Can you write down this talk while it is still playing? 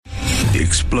The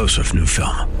explosive new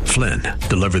film, Flynn,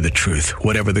 deliver the truth,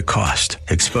 whatever the cost,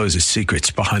 exposes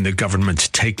secrets behind the government's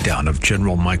takedown of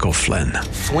General Michael Flynn.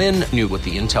 Flynn knew what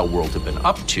the intel world had been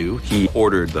up to. He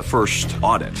ordered the first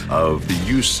audit of the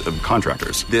use of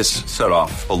contractors. This set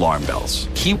off alarm bells.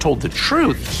 He told the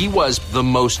truth. He was the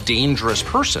most dangerous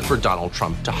person for Donald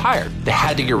Trump to hire. They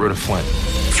had to get rid of Flynn.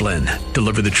 Flynn,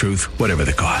 deliver the truth, whatever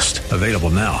the cost. Available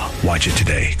now. Watch it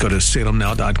today. Go to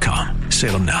salemnow.com.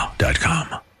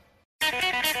 salemnow.com.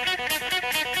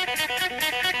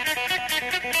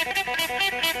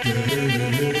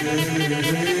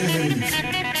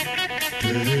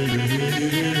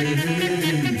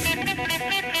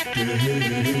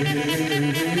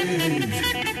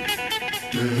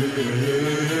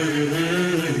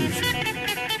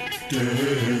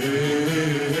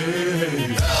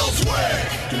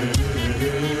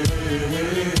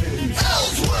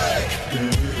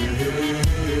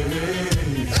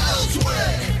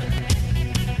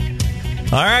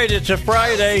 All right, it's a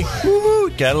Friday. Woo-hoo,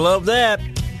 gotta love that.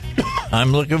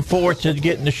 I'm looking forward to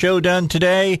getting the show done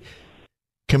today,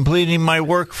 completing my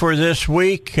work for this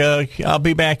week. I'll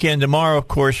be back in tomorrow, of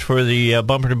course, for the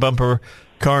bumper-to-bumper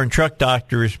car and truck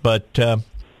doctors, but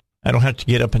I don't have to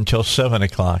get up until 7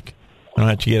 o'clock. I don't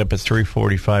have to get up at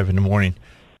 3:45 in the morning.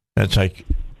 That's like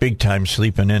big-time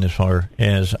sleeping in as far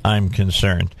as I'm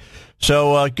concerned.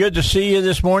 So good to see you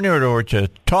this morning, or to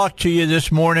talk to you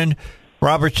this morning.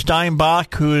 Robert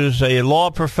Steinbach, who is a law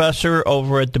professor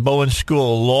over at the Bowen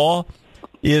School of Law,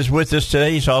 is with us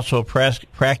today. He's also a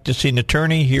practicing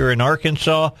attorney here in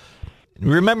Arkansas.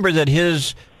 Remember that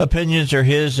his opinions are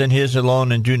his and his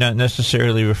alone and do not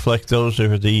necessarily reflect those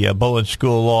of the Bowen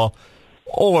School of Law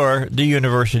or the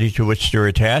university to which they're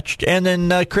attached. And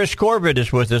then Chris Corbett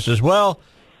is with us as well.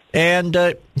 And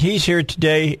he's here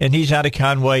today, and he's out of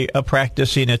Conway, a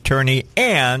practicing attorney,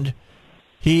 and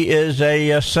he is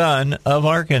a son of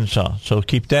Arkansas, so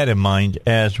keep that in mind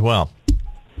as well.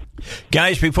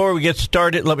 Guys, before we get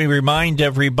started, let me remind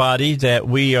everybody that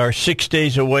we are 6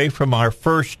 days away from our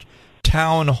first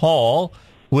town hall,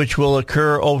 which will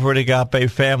occur over at Agape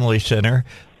Family Center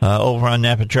over on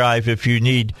Napa Drive. If you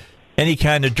need any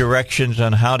kind of directions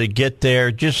on how to get there,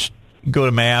 just go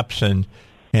to Maps and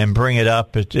bring it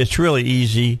up. It's really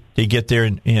easy to get there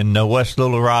in West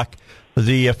Little Rock.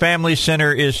 The Family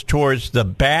Center is towards the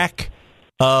back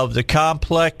of the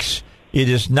complex. It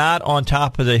is not on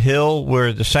top of the hill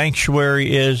where the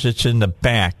sanctuary is. It's in the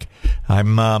back.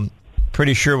 I'm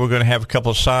pretty sure we're going to have a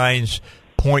couple signs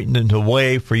pointing in the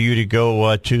way for you to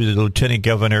go to the Lieutenant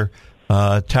Governor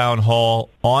Town Hall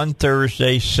on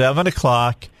Thursday, 7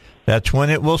 o'clock. That's when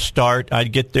it will start.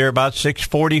 I'd get there about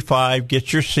 6:45,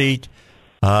 get your seat,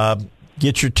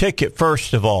 get your ticket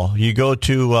first of all. You go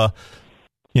to our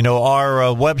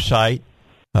website,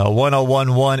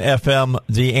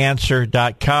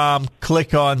 1011fmtheanswer.com.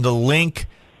 Click on the link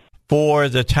for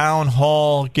the town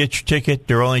hall. Get your ticket.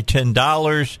 They're only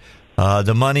 $10.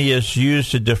 The money is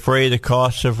used to defray the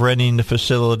costs of renting the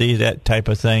facility, that type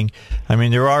of thing. I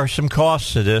mean, there are some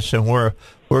costs to this, and we're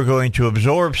going to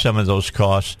absorb some of those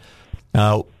costs.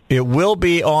 It will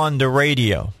be on the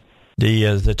radio,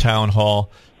 the town hall,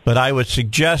 but I would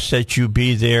suggest that you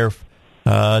be there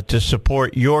to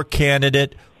support your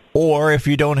candidate, or if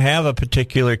you don't have a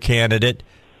particular candidate,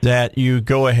 that you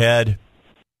go ahead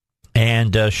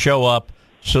and show up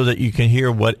so that you can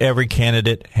hear what every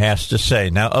candidate has to say.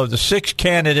 Now, of the 6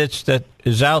 candidates that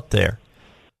is out there,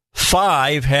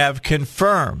 5 have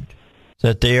confirmed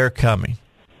that they are coming.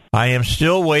 I am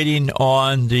still waiting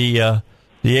on the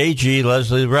AG,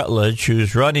 Leslie Rutledge,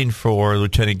 who's running for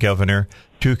Lieutenant Governor,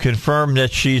 to confirm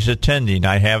that she's attending.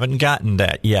 I haven't gotten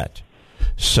that yet.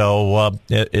 So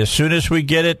as soon as we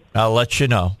get it, I'll let you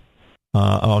know.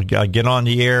 I'll get on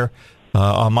the air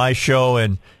on my show,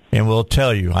 and we'll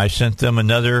tell you. I sent them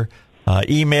another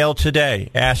email today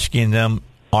asking them,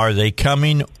 are they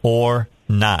coming or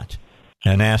not?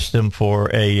 And asked them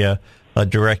for a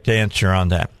direct answer on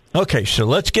that. Okay, so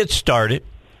let's get started.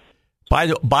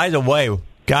 By the way,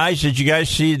 guys, did you guys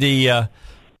see the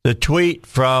tweet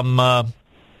from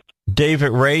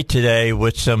David Ray today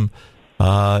with some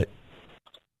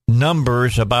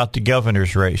numbers about the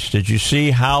governor's race? Did you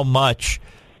see how much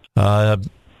Sarah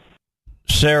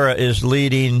is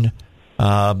leading,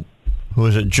 who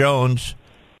is it, Jones,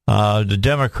 the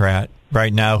Democrat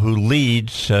right now, who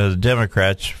leads the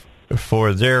Democrats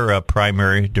for their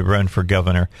primary to run for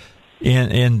governor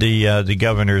in the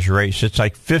governor's race? It's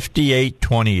like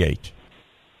 58-28.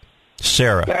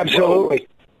 Sarah. Absolutely.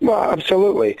 Well,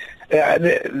 absolutely.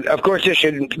 Of course, this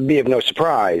should be of no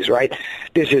surprise, right?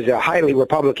 This is a highly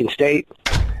Republican state,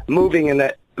 moving in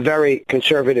a very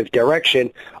conservative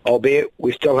direction, albeit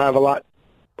we still have a lot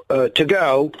to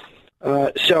go.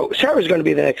 So Sarah's going to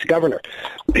be the next governor.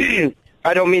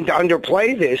 I don't mean to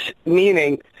underplay this,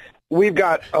 meaning we've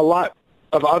got a lot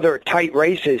of other tight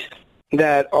races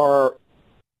that are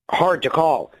hard to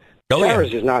call.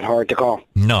 Sarah's is not hard to call.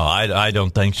 No, I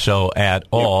don't think so at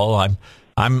all.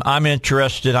 I'm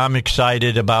interested. I'm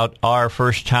excited about our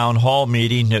first town hall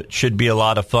meeting. It should be a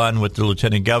lot of fun with the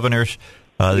lieutenant governors,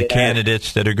 the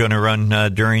candidates that are going to run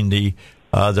during the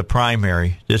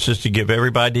primary. This is to give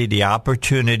everybody the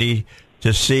opportunity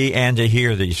to see and to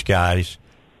hear these guys,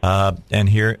 and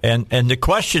the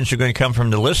questions are going to come from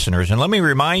the listeners. And let me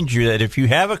remind you that if you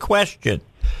have a question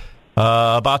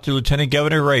about the lieutenant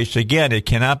governor race, again, it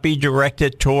cannot be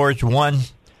directed towards one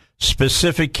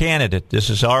specific candidate.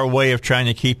 This is our way of trying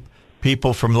to keep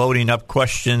people from loading up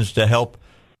questions to help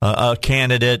a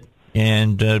candidate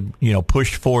and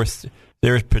push forth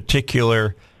their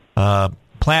particular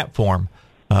platform.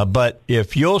 But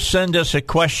if you'll send us a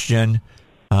question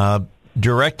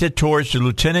directed towards the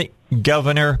lieutenant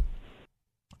governor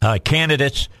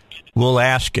candidates, we'll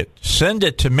ask it. Send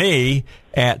it to me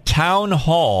at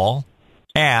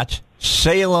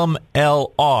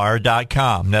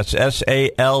townhall@SalemLR.com. That's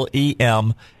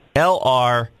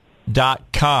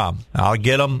SalemLR.com. I'll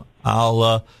get them.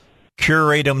 I'll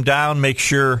curate them down, make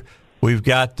sure we've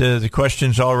got the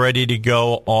questions all ready to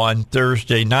go on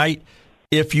Thursday night.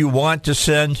 If you want to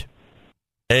send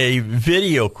a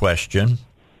video question,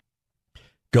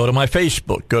 go to my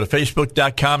Facebook. Go to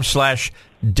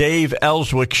Facebook.com/Dave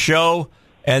Elswick Show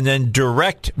and then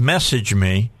direct message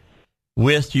me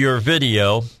with your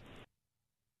video.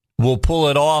 We'll pull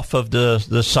it off of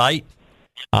the site.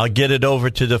 I'll get it over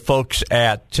to the folks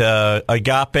at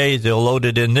Agape. They'll load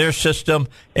it in their system,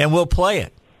 and we'll play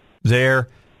it there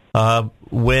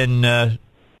when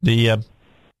the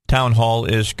town hall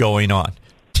is going on.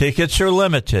 Tickets are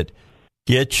limited.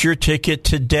 Get your ticket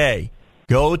today.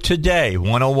 Go today,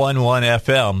 1011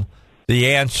 FM,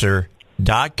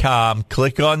 theanswer.com.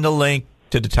 Click on the link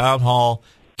to the town hall.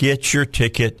 Get your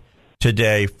ticket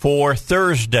today for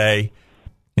Thursday.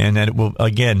 And then it will,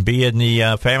 again, be in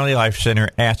the Family Life Center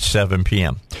at 7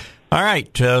 p.m. All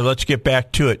right, let's get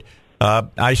back to it.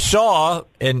 I saw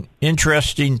an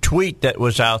interesting tweet that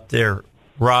was out there,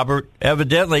 Robert.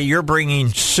 Evidently, you're bringing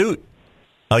suit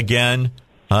again,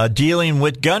 dealing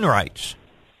with gun rights.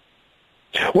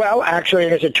 Well, actually,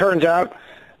 as it turns out,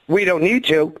 we don't need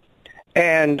to.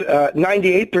 And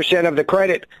 98% of the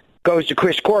credit goes to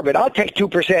Chris Corbett. I'll take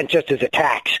 2% just as a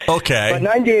tax. Okay. But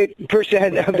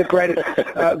 98% of the credit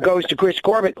goes to Chris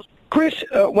Corbett. Chris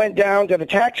went down to the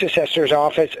tax assessor's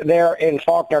office there in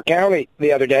Faulkner County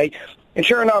the other day, and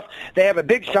sure enough, they have a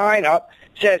big sign up,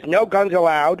 says no guns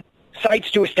allowed,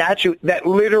 cites to a statute that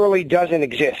literally doesn't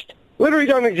exist.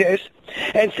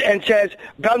 And says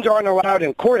guns aren't allowed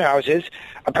in courthouses,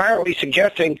 apparently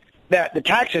suggesting that the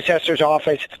tax assessor's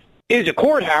office is a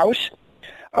courthouse.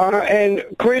 And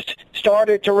Chris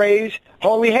started to raise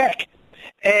holy heck.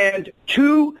 And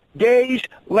 2 days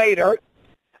later,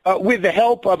 with the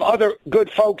help of other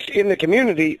good folks in the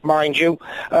community, mind you,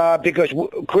 because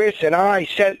Chris and I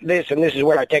sent this, and this is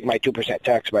where I take my 2%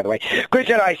 tax, by the way. Chris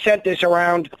and I sent this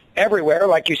around everywhere.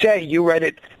 Like you say, you read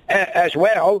it as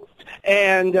well.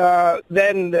 And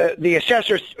then the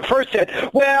assessors first said,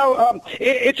 well,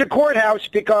 it's a courthouse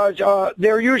because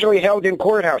they're usually held in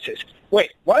courthouses.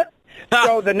 Wait, what?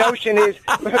 So the notion is,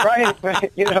 right,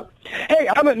 hey,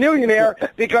 I'm a millionaire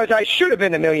because I should have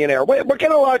been a millionaire. What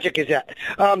kind of logic is that?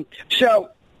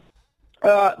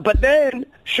 But then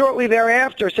shortly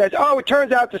thereafter says, oh, it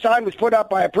turns out the sign was put up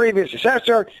by a previous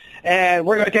assessor, and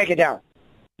we're going to take it down.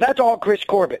 That's all Chris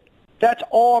Corbett. That's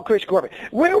all Chris Corbett.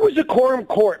 Where was the quorum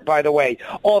court, by the way,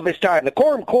 all this time? The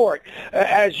quorum court,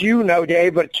 as you know,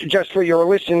 Dave, but just for your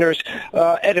listeners'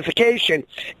 edification,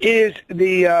 is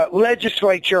the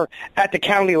legislature at the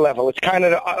county level. It's kind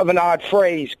of an odd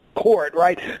phrase, court,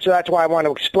 right? So that's why I want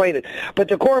to explain it. But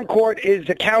the quorum court is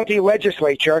the county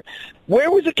legislature.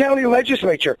 Where was the county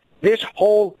legislature this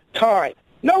whole time?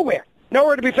 Nowhere.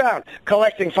 Nowhere to be found.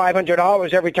 Collecting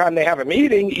 $500 every time they have a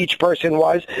meeting, each person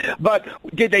was. But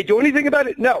did they do anything about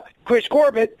it? No. Chris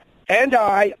Corbett and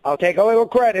I'll take a little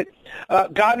credit,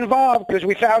 got involved because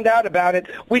we found out about it.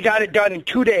 We got it done in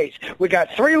 2 days. We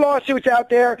got 3 lawsuits out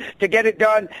there to get it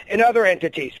done in other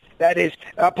entities. That is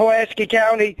Pulaski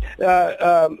County,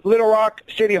 Little Rock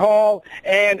City Hall,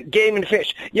 and Game and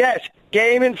Fish. Yes,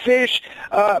 Game and Fish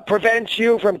prevents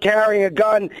you from carrying a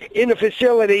gun in a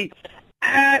facility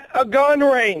at a gun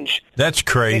range. That's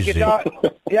crazy.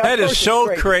 That is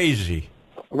so crazy.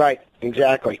 Right,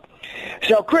 exactly.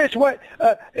 So, Chris, what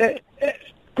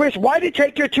Chris, why did it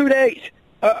take you 2 days?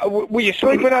 Were you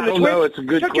sleeping on the Twitch? No, it's a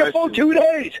good It took question. you full 2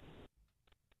 days.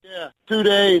 Yeah, 2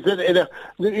 days.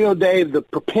 Dave, the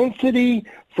propensity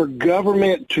for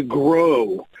government to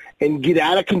grow and get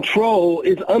out of control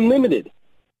is unlimited.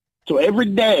 So every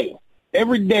day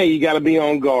you got to be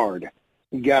on guard.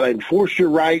 You got to enforce your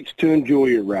rights to enjoy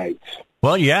your rights.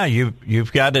 Well, yeah,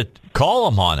 you've got to call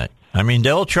them on it. I mean,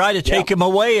 they'll try to take them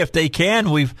away if they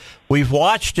can. We've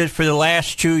watched it for the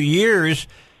last 2 years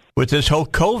with this whole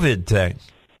COVID thing.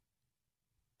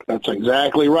 That's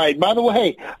exactly right. By the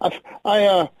way,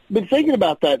 I've been thinking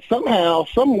about that. Somehow,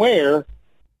 somewhere,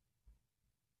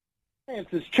 science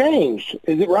has changed.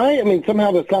 Is it right? I mean,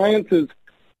 somehow the science is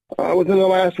within the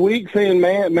last week saying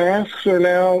masks are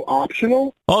now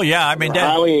optional. Oh, yeah. I mean,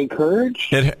 highly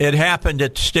encouraged. It happened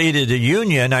at the State of the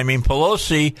Union. I mean,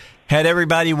 Pelosi had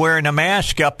everybody wearing a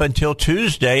mask up until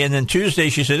Tuesday, and then Tuesday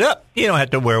she said, "Oh, you don't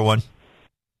have to wear one."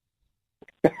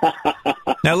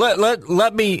 Now,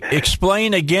 let me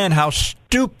explain again how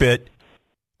stupid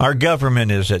our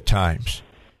government is at times.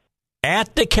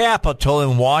 At the Capitol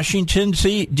in Washington,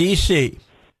 D.C.,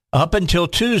 up until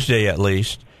Tuesday at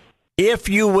least, if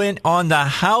you went on the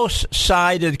House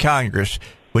side of Congress,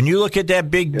 when you look at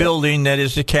that big building that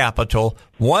is the Capitol,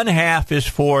 one half is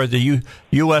for the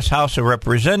U.S. House of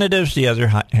Representatives, the other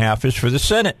half is for the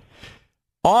Senate.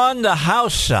 On the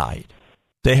House side,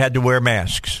 they had to wear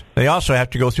masks. They also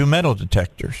have to go through metal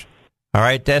detectors. All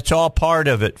right, that's all part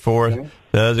of it for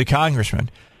the congressman.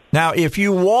 Now, if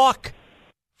you walk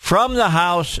from the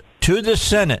House to the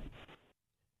Senate,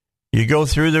 you go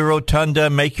through the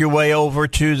rotunda, make your way over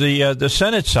to the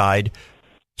Senate side.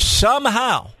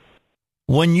 Somehow,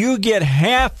 when you get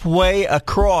halfway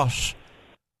across,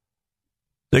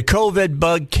 the COVID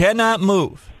bug cannot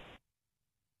move.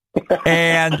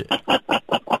 And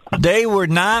they were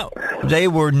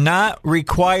not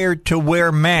required to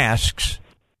wear masks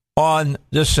on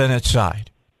the Senate side.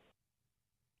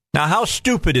 Now, how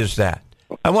stupid is that?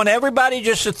 I want everybody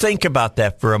just to think about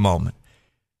that for a moment.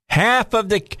 Half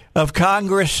of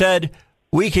Congress said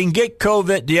we can get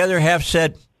COVID. The other half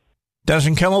said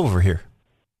doesn't come over here.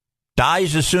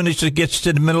 Dies as soon as it gets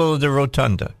to the middle of the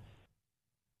rotunda.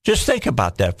 Just think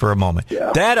about that for a moment.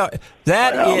 Yeah.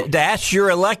 That's your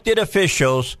elected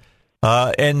officials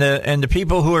and the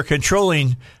people who are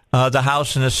controlling the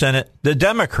House and the Senate, the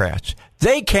Democrats.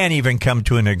 They can't even come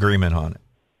to an agreement on it.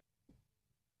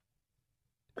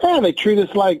 Yeah, they treat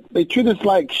us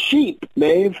like sheep,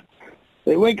 Dave.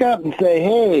 They wake up and say,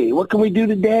 "Hey, what can we do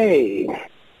today?"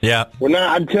 Yeah. We're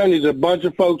not. I'm telling you, there's a bunch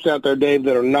of folks out there, Dave,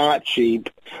 that are not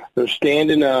sheep. They're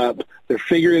standing up. They're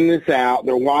figuring this out.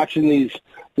 They're watching these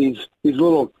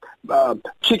little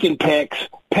chicken pecks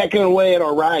pecking away at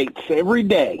our rights every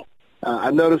day.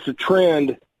 I've noticed a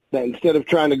trend that instead of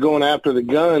trying to go after the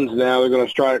guns now, they're going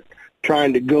to start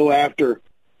trying to go after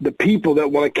the people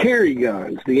that want to carry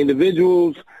guns, the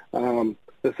individuals.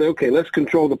 They say, okay, let's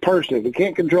control the person. If we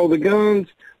can't control the guns,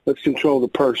 let's control the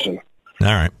person. All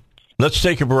right. Let's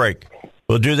take a break.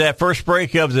 We'll do that first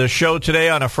break of the show today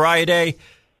on a Friday.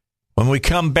 When we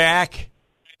come back,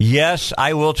 yes,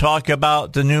 I will talk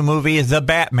about the new movie, The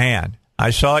Batman.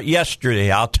 I saw it yesterday.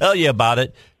 I'll tell you about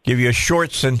it, give you a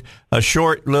short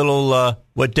little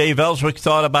what Dave Elswick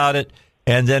thought about it,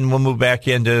 and then we'll move back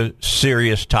into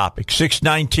serious topics.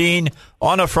 6:19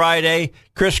 on a Friday.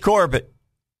 Chris Corbett,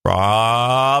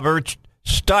 Robert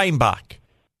Steinbach,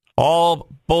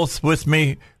 both with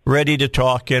me, ready to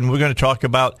talk, and we're going to talk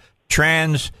about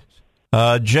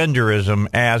transgenderism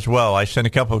as well. I sent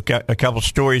a couple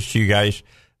stories to you guys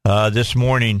this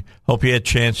morning. Hope you had a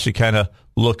chance to kind of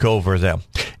look over them.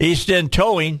 East End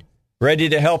Towing, ready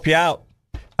to help you out.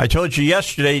 I told you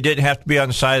yesterday you didn't have to be on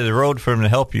the side of the road for them to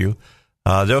help you.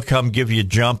 They'll come give you a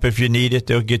jump if you need it.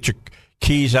 They'll get your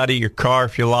keys out of your car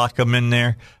if you lock them in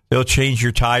there. They'll change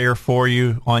your tire for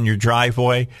you on your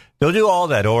driveway. They'll do all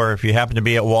that. Or if you happen to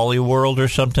be at Wally World or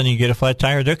something, you get a flat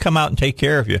tire, they'll come out and take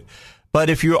care of you. But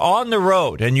if you're on the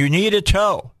road and you need a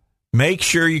tow, make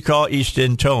sure you call East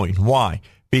End Towing. Why?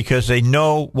 Because they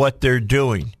know what they're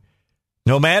doing.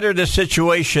 No matter the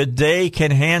situation, they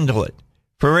can handle it.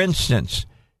 For instance,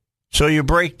 so you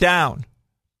break down,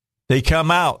 they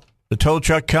come out, the tow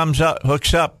truck comes up,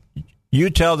 hooks up. You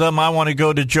tell them, I want to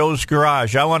go to Joe's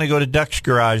Garage. I want to go to Duck's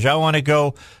Garage. I want to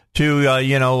go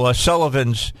to,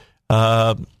 Sullivan's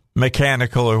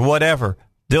Mechanical or whatever.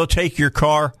 They'll take your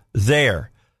car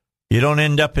there. You don't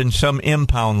end up in some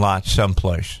impound lot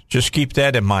someplace. Just keep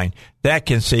that in mind. That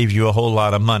can save you a whole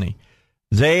lot of money.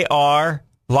 They are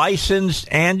licensed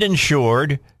and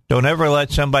insured. Don't ever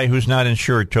let somebody who's not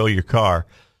insured tow your car.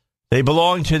 They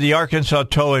belong to the Arkansas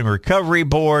Tow and Recovery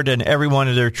Board, and every one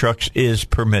of their trucks is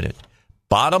permitted.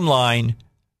 Bottom line,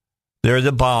 they're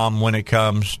the bomb when it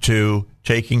comes to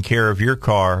taking care of your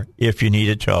car if you need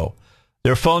a tow.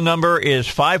 Their phone number is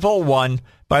 501.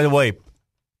 By the way,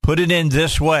 put it in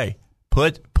this way.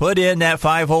 Put in that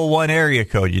 501 area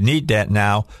code. You need that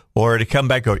now, or to come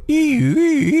back, go,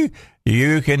 you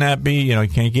cannot be, you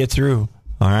can't get through.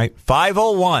 All right,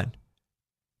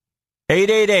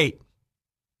 501-888-8849,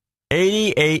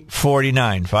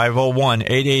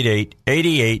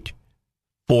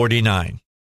 501-888-8849.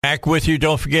 Back with you.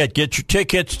 Don't forget, get your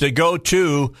tickets to go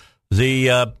to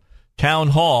the town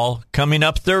hall coming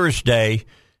up Thursday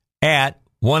at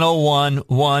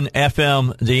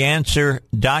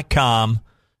 1011fmtheanswer.com,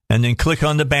 and then click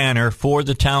on the banner for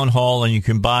the town hall, and you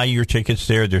can buy your tickets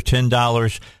there. They're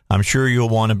 $10. I'm sure you'll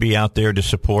want to be out there to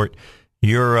support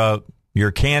your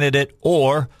candidate,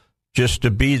 or just to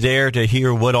be there to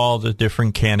hear what all the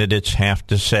different candidates have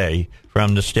to say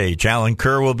from the stage. Alan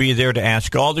Kerr will be there to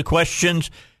ask all the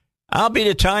questions. I'll be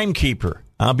the timekeeper.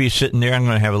 I'll be sitting there. I'm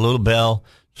going to have a little bell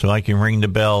so I can ring the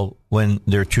bell when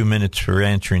their 2 minutes for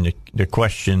answering the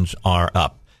questions are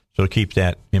up. So keep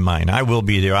that in mind. I will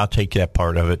be there. I'll take that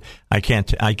part of it.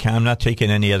 I'm not taking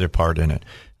any other part in it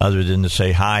other than to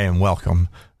say hi and welcome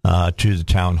to the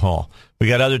town hall. We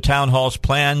got other town halls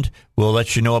planned. We'll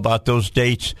let you know about those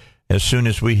dates as soon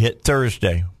as we hit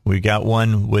Thursday. We got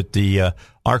one with the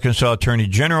Arkansas Attorney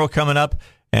General coming up,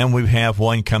 and we have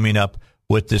one coming up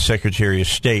with the Secretary of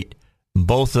State.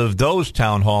 Both of those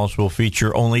town halls will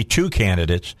feature only two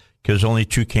candidates, because only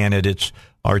two candidates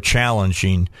are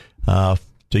challenging to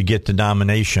get the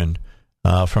nomination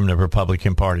from the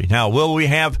Republican Party. Now, will we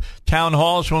have town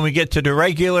halls when we get to the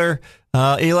regular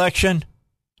election?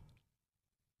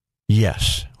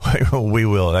 Yes, we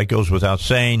will. That goes without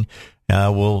saying.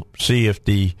 We'll see if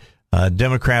the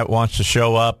Democrat wants to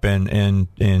show up and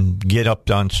get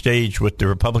up on stage with the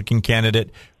Republican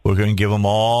candidate. We're going to give them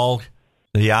all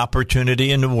the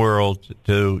opportunity in the world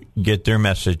to get their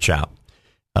message out.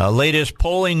 Latest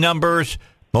polling numbers,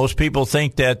 most people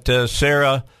think that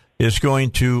Sarah is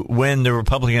going to win the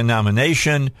Republican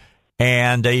nomination,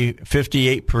 and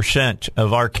 58%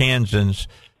 of Arkansans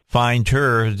find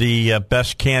her the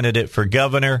best candidate for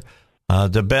governor.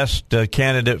 The best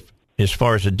candidate as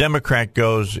far as the Democrat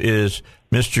goes is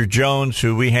Mr. Jones,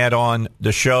 who we had on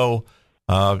the show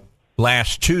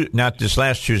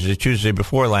Tuesday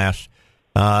before last,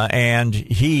 and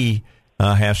he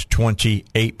has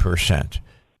 28%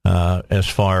 as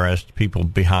far as people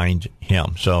behind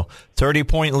him. So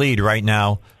 30-point lead right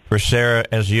now for Sarah.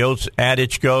 As the old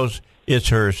adage goes, it's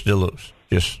hers to lose.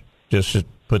 Just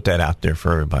put that out there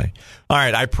for everybody. All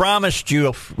right, I promised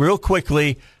you real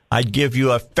quickly I'd give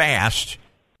you a fast.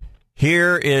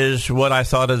 Here is what I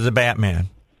thought of the Batman.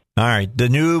 All right, the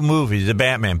new movie, The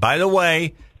Batman. By the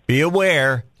way, be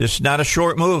aware, this is not a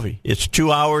short movie. It's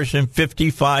 2 hours and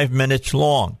 55 minutes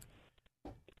long.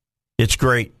 It's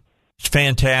great. It's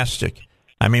fantastic.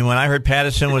 I mean, when I heard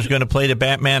Pattinson was going to play the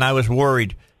Batman, I was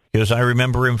worried because I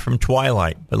remember him from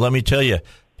Twilight. But let me tell you,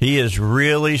 he is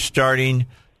really starting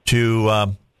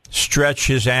to stretch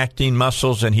his acting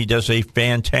muscles, and he does a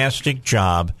fantastic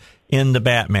job in the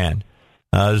Batman.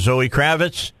 Zoe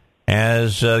Kravitz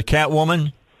as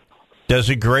Catwoman does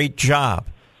a great job.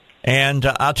 And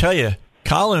I'll tell you,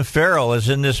 Colin Farrell is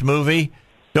in this movie.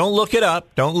 Don't look it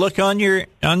up. Don't look on the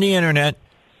internet.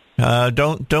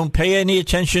 Don't pay any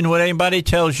attention to what anybody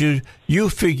tells you. You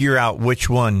figure out which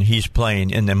one he's playing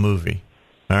in the movie.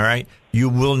 All right? You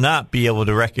will not be able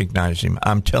to recognize him.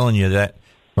 I'm telling you that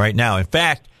right now. In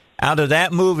fact, out of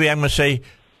that movie, I'm going to say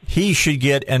he should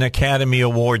get an Academy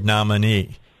Award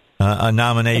nomination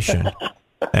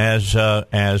as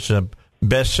a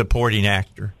Best Supporting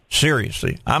Actor.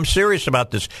 Seriously. I'm serious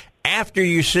about this. After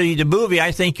you see the movie,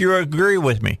 I think you'll agree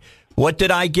with me. What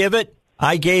did I give it?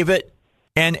 I gave it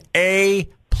an A++.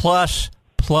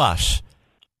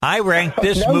 I ranked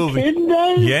this movie. Kidding,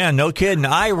 Dave? Yeah, no kidding.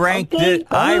 I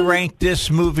ranked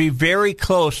this movie very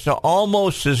close to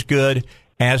almost as good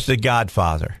as The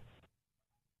Godfather.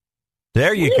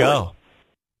 There you go.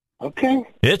 Okay.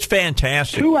 It's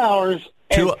fantastic. 2 hours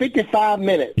and 55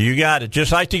 minutes. You got it.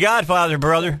 Just like The Godfather,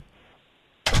 brother.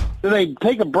 Do they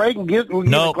take a break and get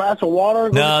a glass of water?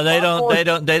 No, they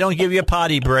don't. They don't give you a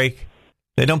potty break.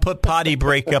 They don't put potty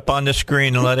break up on the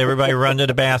screen and let everybody run to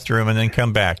the bathroom and then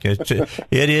come back. It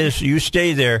is, you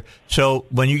stay there. So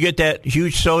when you get that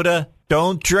huge soda,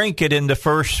 don't drink it in the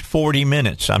first 40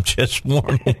 minutes. I'm just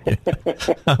warning you.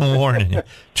 I'm warning you.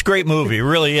 It's a great movie. It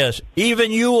really is.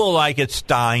 Even you will like it,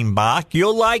 Steinbach.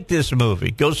 You'll like this movie.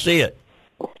 Go see it.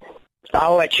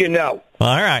 I'll let you know.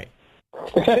 All right.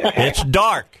 It's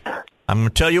dark. I'm going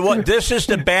to tell you what. This is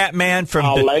the Batman from.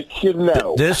 I'll let you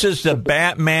know. This is the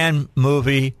Batman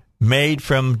movie made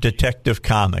from Detective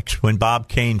Comics when Bob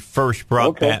Kane first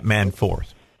brought Batman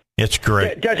forth. It's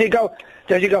great. Does he go?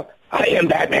 I am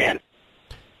Batman.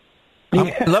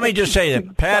 Let me just say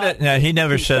that he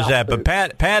never says that, but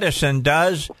Patterson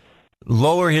does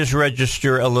lower his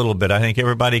register a little bit. I think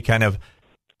everybody kind of,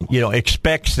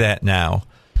 expects that now.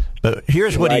 But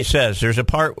here's what he says. There's a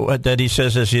part that he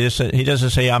says this. He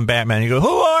doesn't say, I'm Batman. He goes, who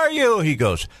are you? He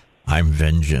goes, I'm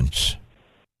Vengeance.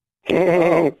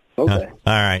 Okay. All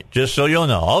right. Just so you'll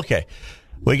know. Okay.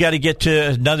 We got to get to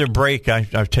another break.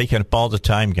 I've taken up all the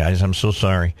time, guys. I'm so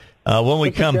sorry. When we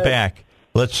come back,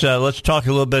 let's talk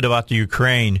a little bit about the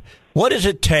Ukraine. What does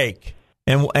it take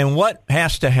and what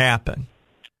has to happen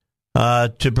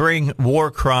to bring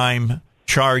war crime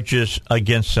charges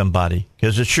against somebody?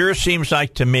 Because it sure seems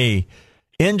like to me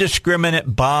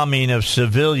indiscriminate bombing of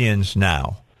civilians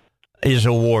now is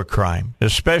a war crime,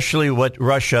 especially what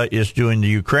Russia is doing to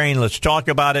Ukraine. Let's talk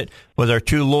about it with our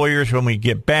two lawyers when we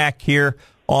get back here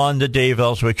on the Dave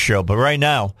Elswick Show. But right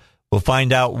now, we'll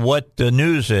find out what the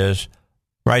news is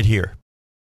right here.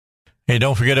 Hey,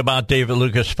 don't forget about David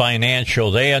Lucas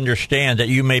Financial. They understand that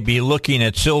you may be looking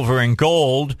at silver and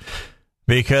gold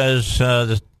because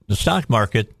the stock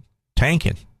market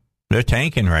tanking. They're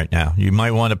tanking right now. You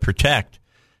might want to protect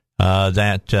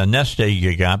that nest egg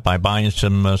you got by buying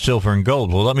some silver and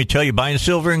gold. Well, let me tell you, buying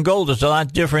silver and gold is a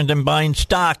lot different than buying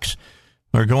stocks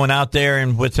or going out there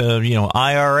and with a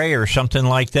IRA or something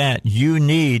like that. You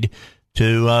need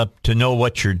to know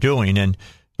what you're doing and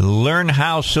learn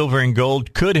how silver and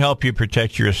gold could help you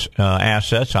protect your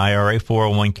assets, IRA,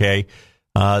 401k.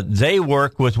 They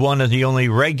work with one of the only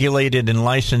regulated and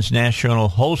licensed national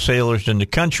wholesalers in the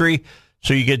country,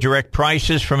 so you get direct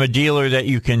prices from a dealer that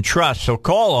you can trust. So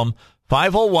call them,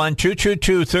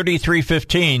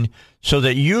 501-222-3315, so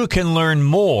that you can learn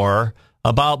more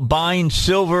about buying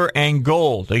silver and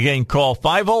gold. Again, call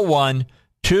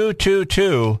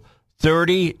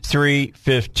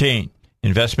 501-222-3315.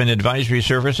 Investment advisory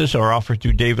services are offered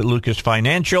through David Lucas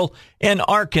Financial, an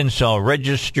Arkansas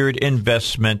registered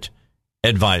investment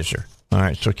advisor. All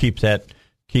right, so keep that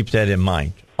in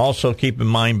mind. Also, keep in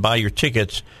mind, buy your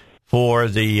tickets for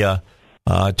the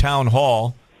town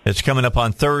hall. It's coming up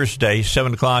on Thursday,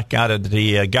 7 o'clock, out of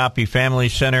the Agape Family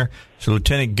Center. It's the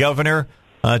Lieutenant Governor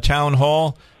Town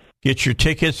Hall. Get your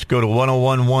tickets. Go to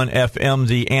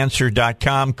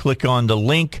 1011fmtheanswer.com. Click on the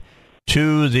link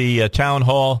to the town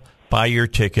hall. Buy your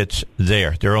tickets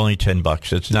there. They're only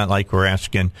 $10. It's not like we're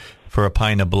asking for a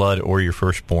pint of blood or your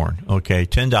firstborn. Okay,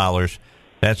 $10.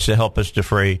 That's to help us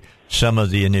defray some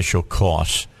of the initial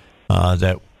costs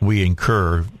that we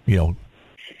incur,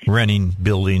 renting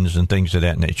buildings and things of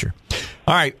that nature.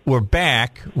 All right, we're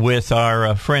back with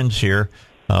our friends here,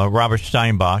 Robert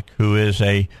Steinbach, who is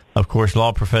of course,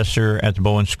 law professor at the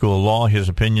Bowen School of Law. His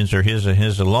opinions are his and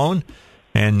his alone,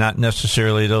 and not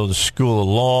necessarily, though, the School of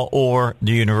Law or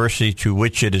the university to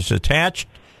which it is attached.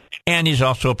 And he's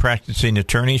also a practicing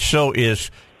attorney. So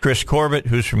is Chris Corbett,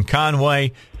 who's from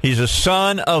Conway. He's a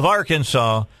son of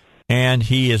Arkansas, and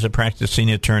he is a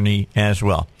practicing attorney as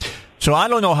well. So I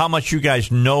don't know how much you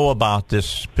guys know about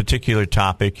this particular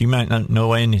topic. You might not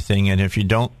know anything, and if you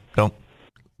don't,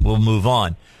 we'll move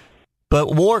on.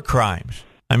 But war crimes.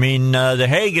 I mean, The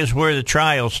Hague is where the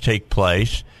trials take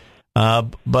place.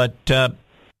 But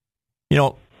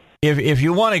if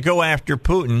you want to go after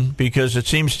Putin, because it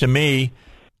seems to me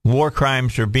war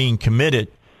crimes are being committed,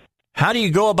 how do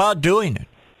you go about doing it?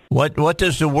 What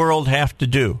does the world have to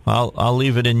do? I'll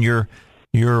leave it in your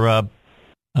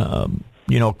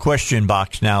question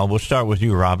box now. We'll start with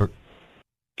you, Robert.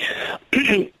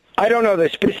 I don't know the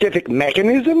specific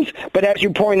mechanisms, but as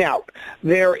you point out,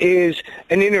 there is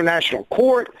an international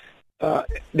court.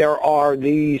 There are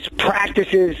these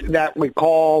practices that we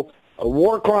call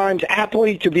war crimes,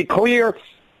 aptly to be clear,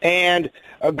 and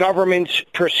governments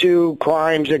pursue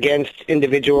crimes against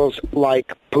individuals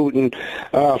like Putin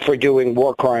for doing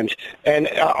war crimes. And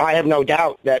I have no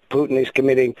doubt that Putin is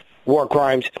committing war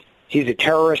crimes. He's a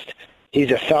terrorist.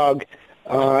 He's a thug.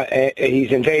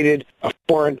 He's invaded a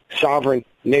foreign sovereign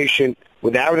nation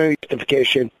without any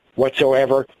justification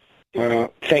whatsoever.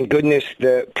 Thank goodness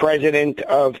the president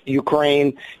of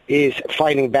Ukraine is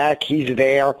fighting back. He's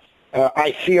there.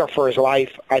 I fear for his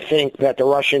life. I think that the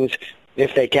Russians,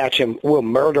 if they catch him, will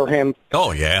murder him.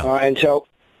 Oh, yeah. And so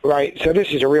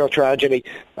this is a real tragedy.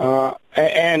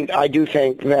 And I do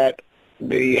think that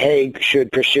the Hague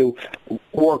should pursue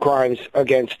war crimes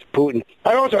against Putin.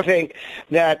 I also think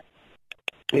that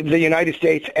the United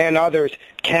States and others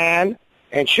can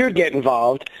and should get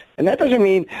involved. And that doesn't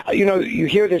mean, you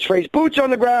hear this phrase, boots on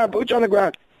the ground, boots on the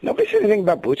ground. Nobody said anything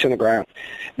about boots on the ground.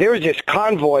 There is this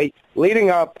convoy leading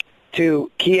up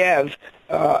to Kiev,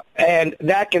 and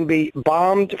that can be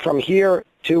bombed from here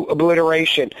to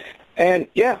obliteration. And,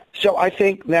 so I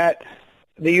think that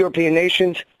the European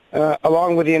nations,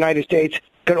 along with the United States,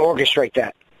 can orchestrate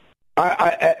that,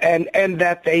 and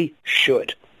that they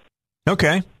should.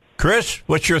 Okay. Chris,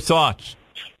 what's your thoughts?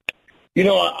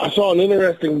 I saw an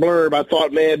interesting blurb I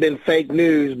thought may have been fake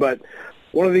news, but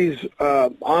one of these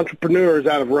entrepreneurs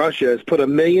out of Russia has put $1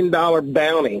 million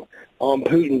bounty on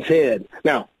Putin's head.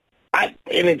 Now,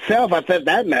 in itself, I thought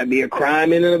that might be a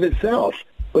crime in and of itself.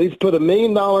 But he's put $1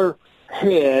 million $1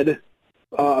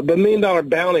 million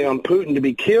bounty on Putin to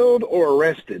be killed or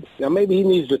arrested. Now, maybe he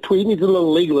needs to tweak. He needs a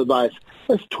little legal advice.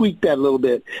 Let's tweak that a little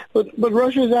bit. But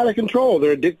Russia is out of control.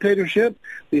 They're a dictatorship.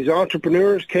 These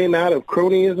entrepreneurs came out of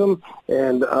cronyism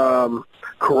and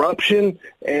corruption,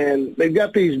 and they've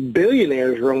got these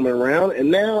billionaires roaming around.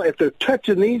 And now, if they're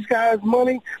touching these guys'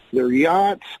 money, their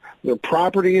yachts, their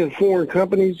property in foreign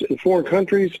companies, in foreign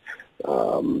countries,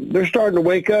 they're starting to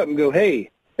wake up and go, hey,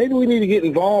 maybe we need to get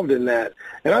involved in that.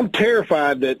 And I'm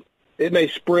terrified that it may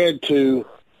spread to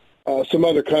some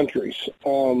other countries.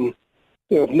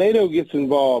 If NATO gets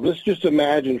involved, let's just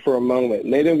imagine for a moment,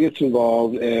 NATO gets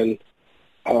involved and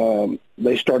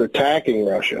they start attacking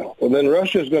Russia. Well, then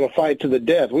Russia is going to fight to the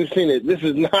death. We've seen it. This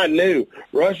is not new.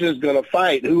 Russia is going to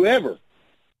fight whoever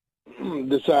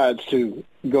decides to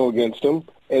go against them.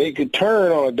 And it could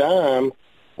turn on a dime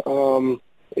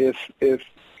if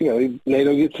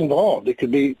NATO gets involved. It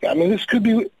could be, this could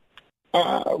be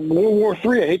World War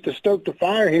III. I hate to stoke the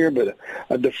fire here, but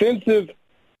a defensive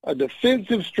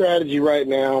strategy right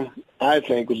now, I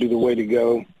think, would be the way to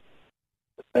go.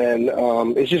 And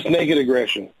it's just naked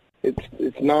aggression.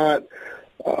 It's not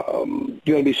going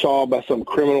to be solved by some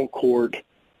criminal court.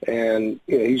 And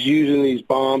he's using these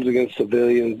bombs against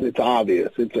civilians. It's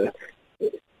obvious.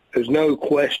 There's no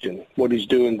question what he's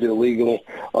doing is illegal,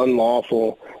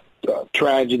 unlawful,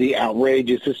 tragedy,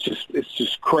 outrageous. It's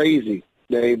just crazy,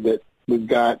 Dave, that we've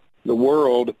got the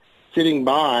world sitting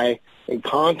by and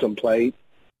contemplate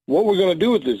what we're going to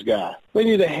do with this guy. We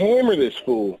need to hammer this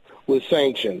fool with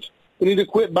sanctions. We need to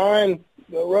quit buying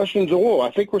Russians' oil.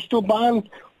 I think we're still buying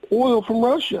oil from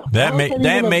Russia. That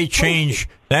may change.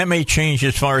 That may change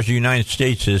as far as the United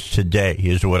States is today,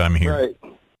 is what I'm hearing. Right.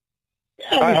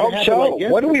 Yeah, I hope so.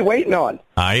 What are we waiting on?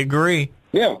 I agree.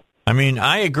 Yeah.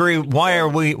 I agree. Why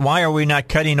are we not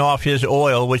cutting off his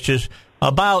oil, which is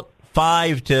about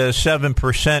 5 to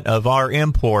 7% of our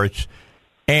imports?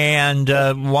 And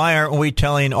why aren't we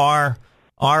telling our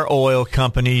oil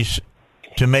companies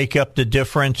to make up the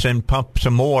difference and pump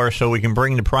some more so we can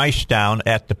bring the price down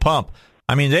at the pump?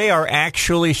 They are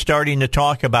actually starting to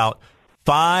talk about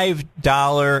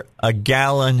 $5 a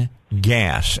gallon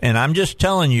gas. And I'm just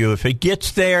telling you, if it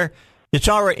gets there, it's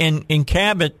already in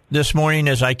Cabot this morning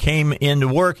as I came into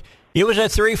work, it was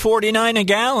at $3.49 a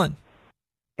gallon.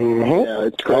 Mm-hmm. Yeah,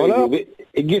 it's crazy.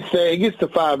 It gets there. It gets to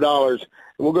 $5. And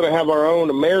we're going to have our own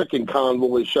American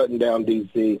convoy shutting down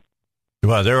D.C.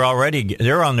 Well, they're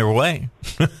on their way.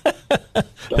 Man.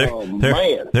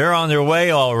 They're on their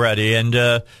way already. And,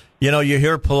 you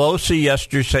hear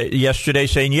Pelosi yesterday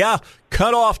saying, yeah,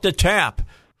 cut off the tap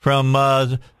from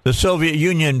the Soviet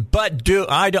Union, but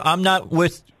I'm not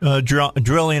with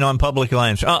drilling on public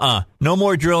lands. No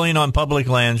more drilling on public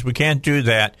lands. We can't do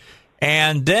that.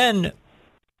 And then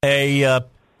a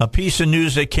piece of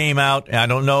news that came out. I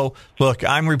don't know. Look,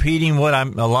 I'm repeating what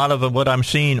I'm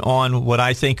seeing on what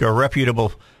I think are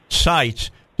reputable sites.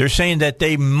 They're saying that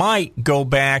they might go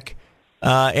back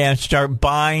and start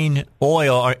buying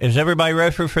oil. Is everybody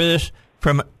ready for this?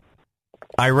 From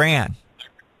Iran.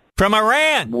 From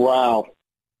Iran. Wow.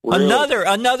 Really?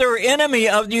 Another enemy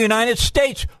of the United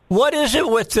States. What is it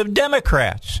with the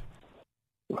Democrats?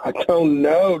 I don't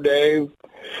know, Dave.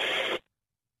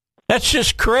 That's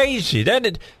just crazy.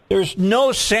 There's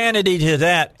no sanity to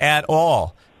that at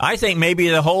all. I think maybe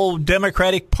the whole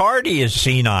Democratic Party is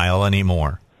senile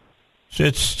anymore. So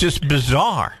it's just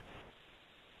bizarre.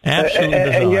 Absolutely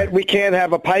bizarre. And yet we can't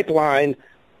have a pipeline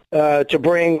to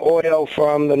bring oil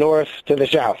from the north to the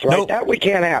south, right? Nope. That we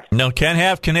can't have. No, can't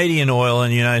have Canadian oil in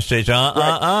the United States.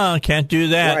 Can't do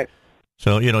that. Right.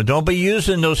 So, don't be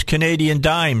using those Canadian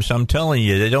dimes. I'm telling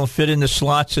you, they don't fit in the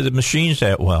slots of the machines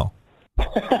that well.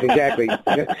 Exactly.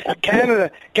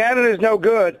 Canada's no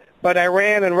good, but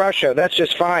Iran and Russia, that's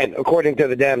just fine, according to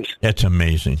the Dems. That's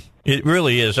amazing. It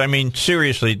really is.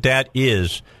 Seriously, that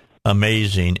is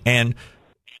amazing. And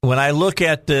when I look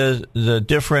at the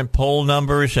different poll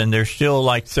numbers, and there's still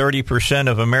like 30%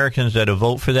 of Americans that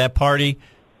vote for that party,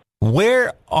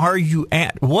 where are you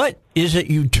at? What is it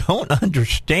you don't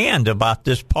understand about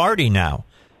this party now?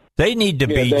 They need to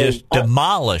be just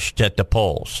demolished at the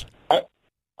polls.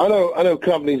 I know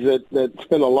companies that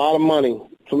spend a lot of money.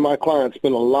 Some of my clients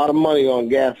spend a lot of money on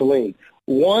gasoline.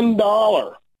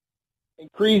 $1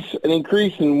 increase in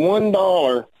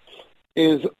 $1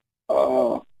 is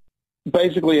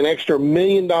basically an extra $1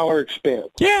 million expense.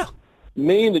 Yeah, $1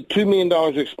 million to $2 million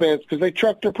expense because they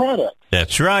truck their product.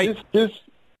 That's right. This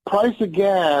price of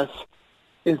gas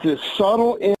is this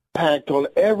subtle impact on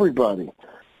everybody,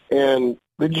 and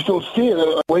they just don't see it.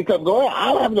 They wake up and go,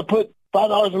 I'm having to put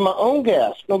 $5 in my own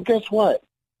gas. No, guess what?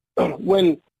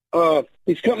 When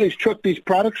these companies truck these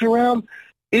products around,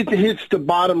 it hits the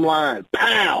bottom line.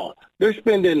 Pow! They're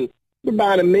buying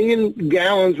 1 million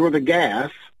gallons worth of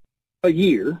gas a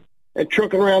year and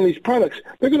trucking around these products.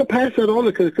 They're going to pass that on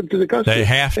to the customers. They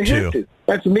have to.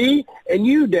 That's me and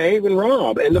you, Dave, and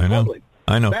Rob, and the public.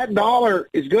 I know. That dollar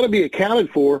is going to be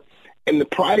accounted for, and the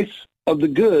price of the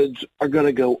goods are going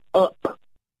to go up.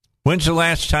 When's the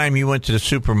last time you went to the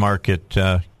supermarket,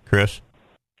 Chris?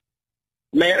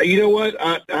 Man, you know what?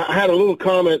 I had a little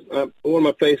comment on one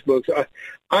of my Facebooks.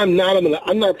 I'm not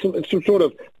some sort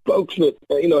of folks that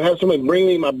have somebody bring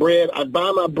me my bread. I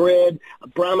buy my bread. I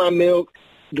buy my milk.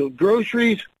 The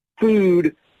groceries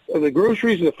and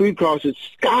the food costs is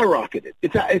skyrocketed.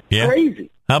 It's crazy.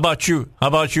 How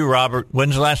about you, Robert?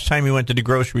 When's the last time you went to the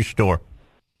grocery store?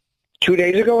 2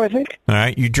 days ago, I think. All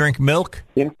right. You drink milk?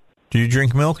 Yeah. Do you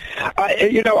drink milk?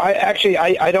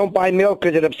 I don't buy milk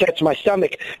because it upsets my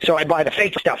stomach, so I buy the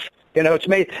fake stuff. It's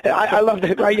made. I love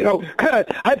the.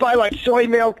 I buy like soy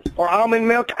milk or almond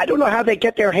milk. I don't know how they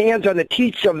get their hands on the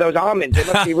teats of those almonds. They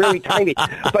must be really tiny,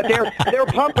 but they're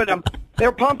pumping them.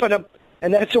 They're pumping them,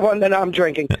 and that's the one that I'm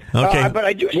drinking. Okay, but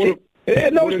I do.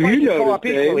 And those prices go up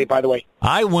equally, by the way.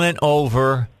 I went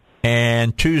over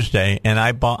and Tuesday, and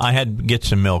I had to get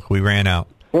some milk. We ran out.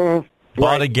 Mm-hmm.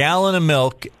 Bought a gallon of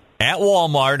milk at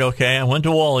Walmart. Okay, I went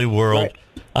to Wally World. Right.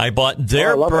 I bought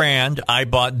their brand. It. I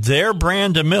bought their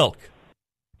brand of milk.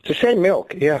 It's the same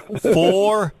milk, yeah.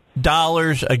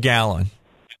 $4 a gallon.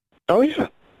 Oh yeah.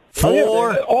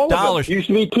 $4 used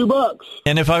to be $2.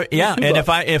 And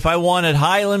if I wanted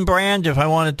Highland brand, if I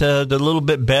wanted the little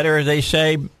bit better, they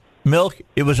say milk,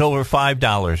 it was over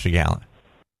 $5 a gallon.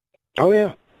 Oh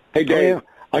yeah. Hey Dave,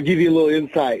 I'll give you a little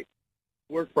insight.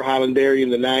 Worked for Highland Dairy in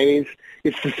the 90s.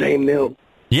 It's the same milk.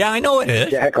 Yeah, I know it is.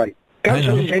 Exactly.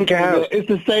 It's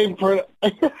the same for.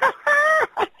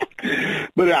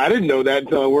 But I didn't know that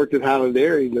until I worked at Highland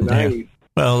Dairy in the 90s.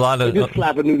 Well, they just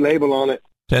slap a new label on it.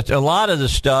 That's a lot of the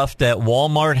stuff that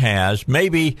Walmart has.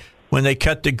 Maybe when they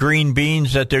cut the green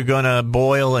beans that they're going to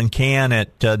boil and can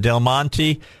at Del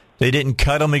Monte, they didn't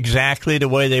cut them exactly the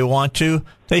way they want to.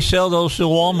 They sell those to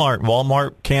Walmart.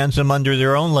 Walmart cans them under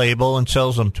their own label and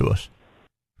sells them to us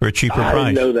for a cheaper price. I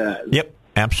didn't know that. Yep,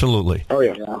 absolutely. Oh,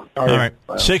 yeah. All right,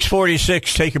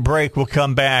 6:46, take a break. We'll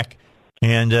come back.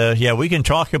 And, we can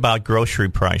talk about grocery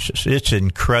prices. It's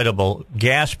incredible.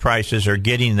 Gas prices are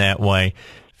getting that way.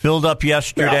 Filled up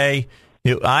yesterday.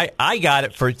 Yeah. I got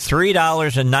it for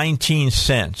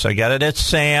 $3.19. I got it at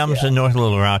Sam's in North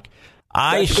Little Rock.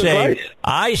 I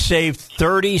saved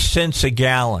 30 cents a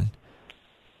gallon.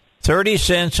 30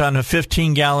 cents on a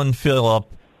 15-gallon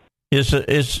fill-up is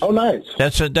nice.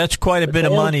 That's quite a bit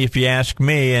of money if you ask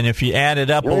me. And if you add it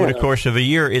up over the course of a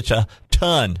year, it's a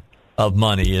ton of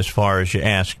money as far as you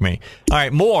ask me. All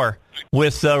right, more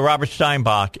with Robert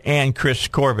Steinbach and Chris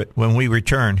Corbett when we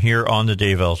return here on the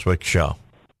Dave Elswick Show.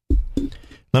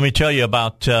 Let me tell you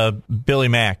about Billy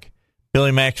Mack.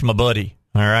 Billy Mack's my buddy,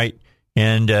 all right?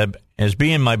 And as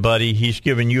being my buddy, he's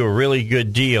given you a really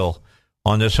good deal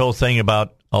on this whole thing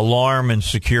about alarm and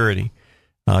security.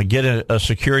 Get a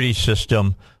security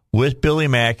system with Billy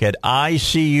Mack at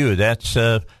ICU. That's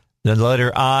the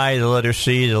letter I, the letter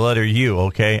C, the letter U,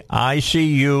 okay?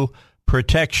 ICU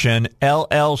Protection,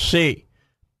 LLC.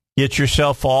 Get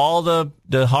yourself all the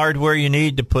hardware you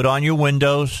need to put on your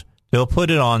windows. They'll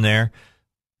put it on there.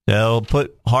 They'll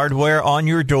put hardware on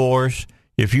your doors.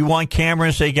 If you want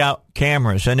cameras, they got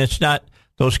cameras. And it's not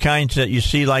those kinds that you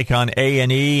see like on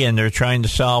A&E and they're trying to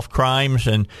solve crimes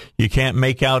and you can't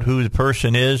make out who the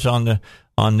person is on the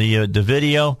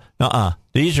video.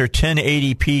 These are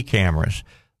 1080p cameras.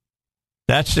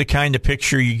 That's the kind of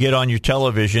picture you get on your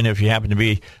television if you happen to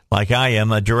be, like I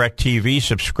am, a DirecTV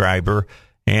subscriber,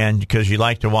 and because you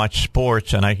like to watch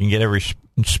sports, and I can get every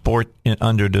sport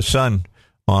under the sun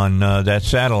on that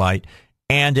satellite,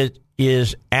 and it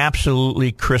is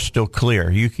absolutely crystal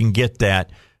clear. You can get that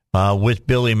with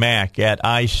Billy Mack at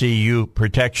ICU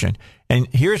Protection. And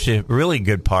here's a really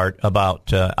good part about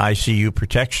ICU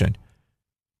Protection.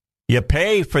 You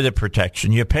pay for the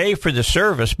protection, you pay for the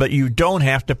service, but you don't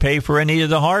have to pay for any of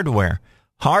the hardware.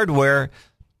 Hardware,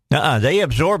 they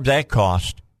absorb that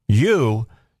cost. You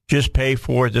just pay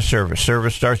for the service.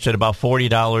 Service starts at about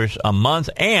 $40 a month,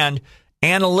 and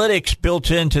analytics built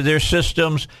into their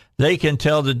systems. They can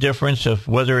tell the difference of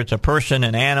whether it's a person,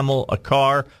 an animal, a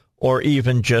car, or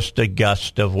even just a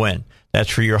gust of wind. That's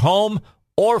for your home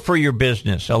or for your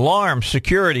business. Alarm,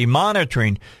 security,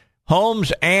 monitoring,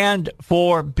 homes, and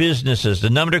for businesses. The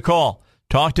number to call.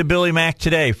 Talk to Billy Mack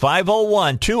today,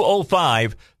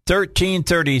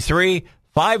 501-205-1333,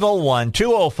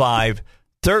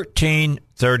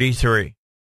 501-205-1333.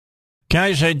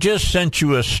 Guys, I just sent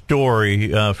you a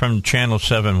story from the Channel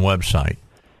 7 website,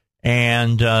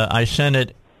 and I sent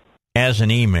it as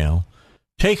an email.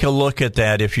 Take a look at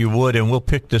that if you would, and we'll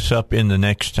pick this up in the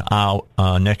next hour.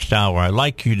 I'd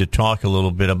like you to talk a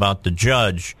little bit about the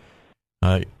judge.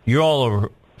 You all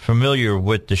are familiar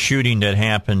with the shooting that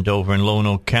happened over in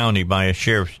Lonoke County by a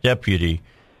sheriff's deputy,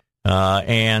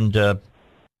 and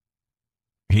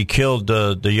he killed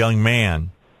the young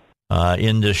man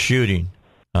in this shooting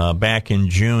back in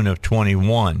June of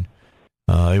 21.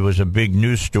 It was a big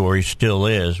news story, still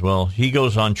is. Well, he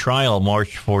goes on trial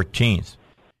March 14th.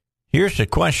 Here's the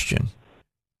question.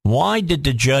 Why did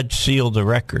the judge seal the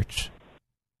records?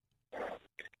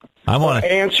 I want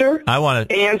to answer.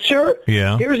 Answer.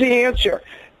 Yeah. Here's the answer.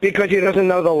 Because he doesn't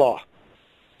know the law.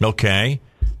 Okay.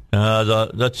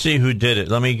 Let's see who did it.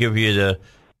 Let me give you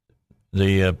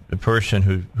the person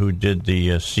who did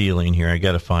the sealing here. I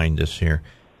got to find this here.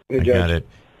 Got it.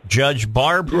 Judge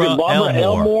Barbara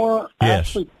Elmore. Yes.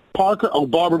 Ashley Parker. Oh,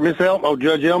 Barbara Miss Elmore. Oh,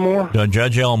 Judge Elmore.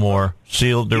 Judge Elmore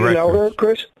sealed the records. Do you know her,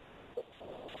 Chris?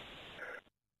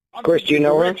 Chris, do you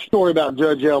know her? Story about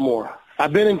Judge Elmore.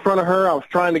 I've been in front of her. I was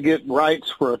trying to get rights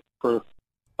for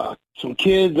some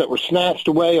kids that were snatched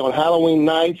away on Halloween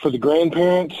night for the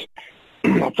grandparents.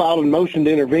 I filed a motion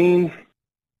to intervene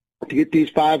to get these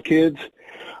 5 kids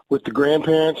with the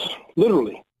grandparents.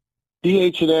 Literally,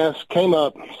 DH&S came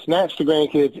up, snatched the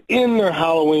grandkids in their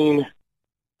Halloween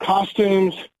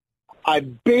costumes. I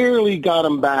barely got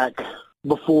them back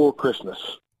before Christmas.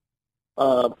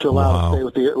 To allow to stay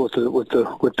with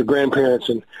the grandparents,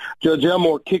 and Judge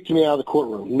Elmore kicked me out of the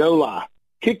courtroom. No lie,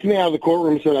 kicked me out of the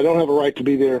courtroom and said I don't have a right to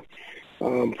be there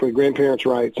for the grandparents'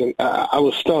 rights, and I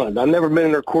was stunned. I've never been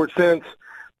in her court since.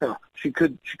 She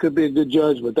could be a good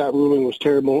judge, but that ruling was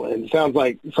terrible, and it sounds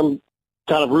like some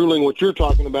kind of ruling what you're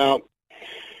talking about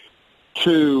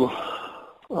to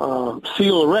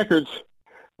seal the records.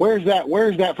 Where's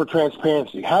that for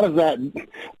transparency? How does that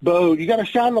bode? You got to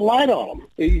shine the light on them.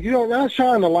 If you don't not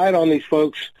shine the light on these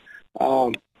folks,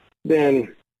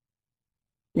 then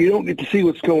you don't get to see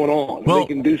what's going on. Well, they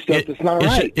can do stuff that's not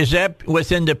right. Is that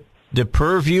within the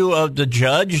purview of the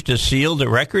judge to seal the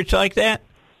records like that?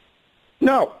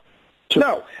 No.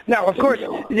 No. Now, of course,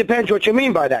 it depends what you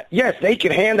mean by that. Yes, they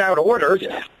can hand out orders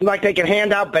like they can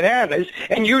hand out bananas,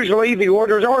 and usually the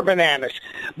orders are bananas.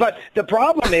 But the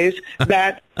problem is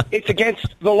that it's against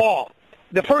the law.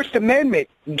 The First Amendment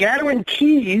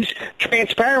guarantees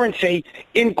transparency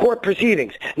in court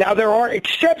proceedings. Now, there are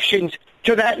exceptions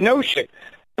to that notion,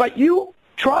 but you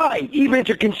try even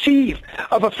to conceive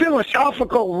of a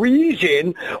philosophical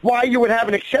reason why you would have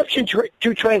an exception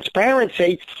to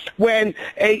transparency when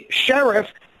a sheriff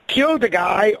killed a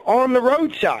guy on the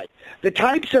roadside. The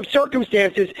types of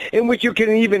circumstances in which you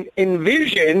can even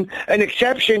envision an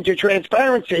exception to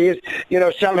transparency is,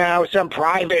 somehow some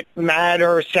private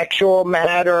matter, sexual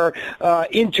matter,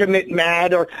 intimate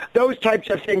matter. Those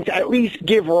types of things at least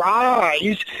give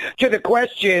rise to the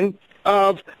question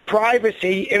of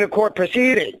privacy in a court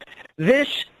proceeding.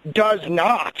 This does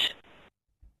not.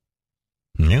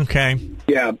 Okay.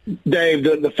 Yeah, Dave,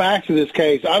 the facts of this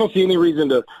case, I don't see any reason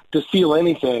to seal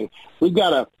anything. We've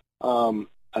got a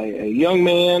young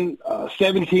man,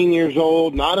 17 years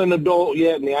old, not an adult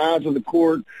yet in the eyes of the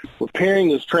court, repairing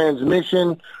his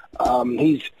transmission.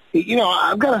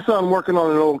 I've got a son working on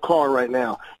an old car right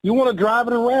now. You want to drive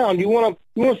it around. You want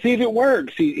to see if it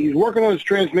works. He's working on his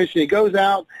transmission. He goes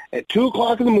out at 2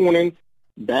 o'clock in the morning.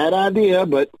 Bad idea,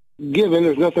 but given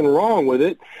there's nothing wrong with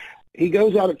it. He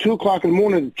goes out at 2 o'clock in the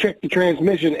morning to check the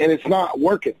transmission, and it's not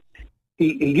working.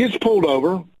 He gets pulled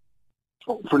over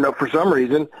for some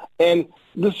reason, and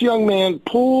this young man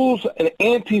pulls an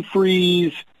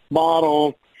antifreeze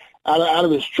bottle out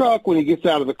of his truck when he gets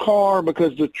out of the car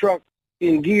because the truck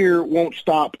in gear won't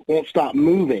stop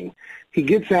moving. He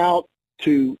gets out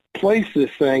to place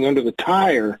this thing under the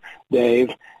tire, Dave,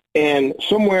 and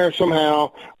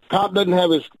somehow Cop doesn't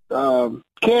have his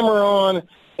camera on,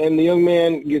 and the young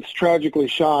man gets tragically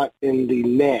shot in the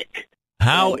neck.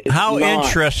 How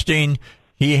interesting.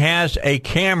 He has a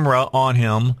camera on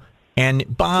him,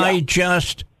 and by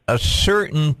just a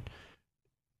certain,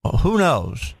 who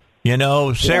knows,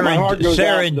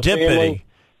 serendipity,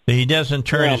 he doesn't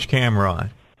turn his camera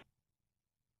on.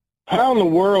 How in the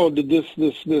world did this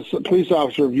police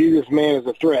officer view this man as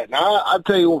a threat? Now, I'll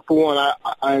tell you, for one,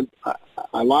 I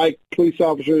like police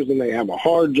officers, and they have a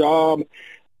hard job.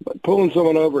 But pulling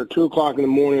someone over at 2 o'clock in the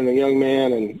morning, a young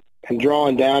man, and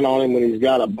drawing down on him when he's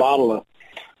got a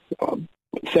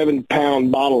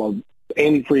 7-pound bottle of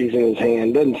antifreeze in his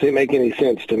hand doesn't make any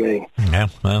sense to me. Yeah,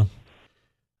 well,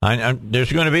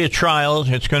 there's going to be a trial.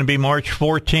 It's going to be March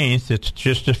 14th. It's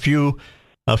just a few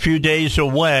days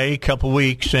away, a couple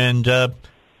weeks, and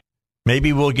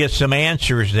maybe we'll get some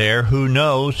answers there. Who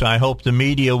knows? I hope the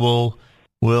media will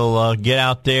get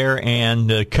out there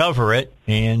and cover it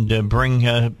and bring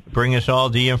us all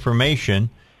the information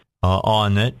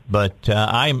on it. But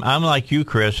I'm like you,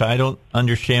 Chris. I don't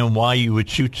understand why you would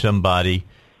shoot somebody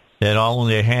that all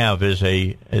they have is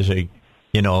a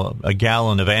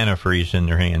gallon of antifreeze in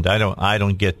their hand. I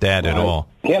don't get that at all.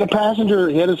 He had a passenger.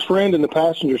 He had his friend in the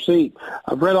passenger seat.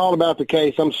 I've read all about the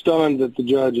case. I'm stunned that the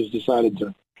judge has decided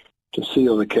to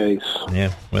seal the case.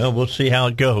 Yeah. Well, we'll see how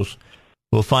it goes.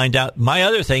 We'll find out. My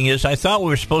other thing is, I thought we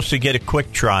were supposed to get a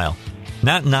quick trial,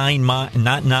 not 9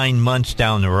 months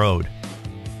down the road.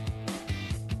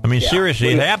 I mean, seriously,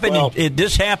 it happened.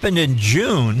 This happened in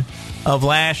June of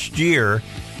last year,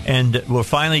 and we're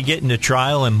finally getting the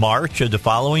trial in March of the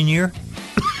following year.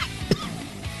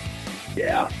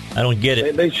 Yeah, I don't get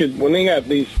it. They should, when they got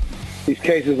these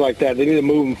cases like that, they need to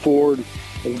move them forward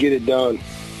and get it done.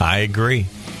 I agree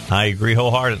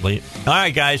wholeheartedly. All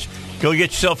right, guys, go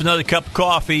get yourself another cup of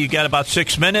coffee. You got about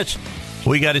 6 minutes.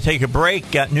 We got to take a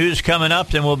break. Got news coming up,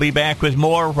 then we'll be back with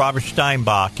more. Robert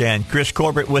Steinbach and Chris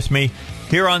Corbett with me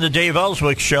here on the Dave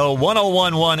Elswick Show,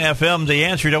 101.1 FM. The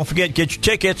Answer. Don't forget, get your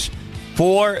tickets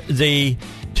for the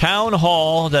town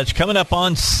hall that's coming up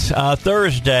on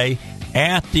Thursday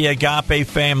at the Agape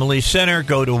Family Center.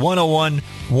 Go to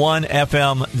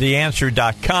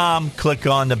 101.1fmtheanswer.com. Click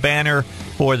on the banner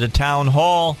for the town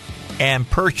hall and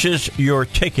purchase your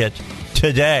ticket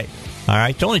today. All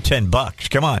right, it's only $10.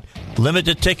 Come on.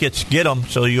 Limited tickets. Get them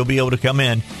so you'll be able to come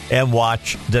in and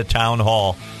watch the town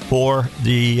hall for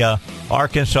the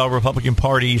Arkansas Republican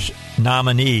Party's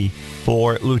nominee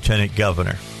for lieutenant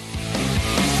governor.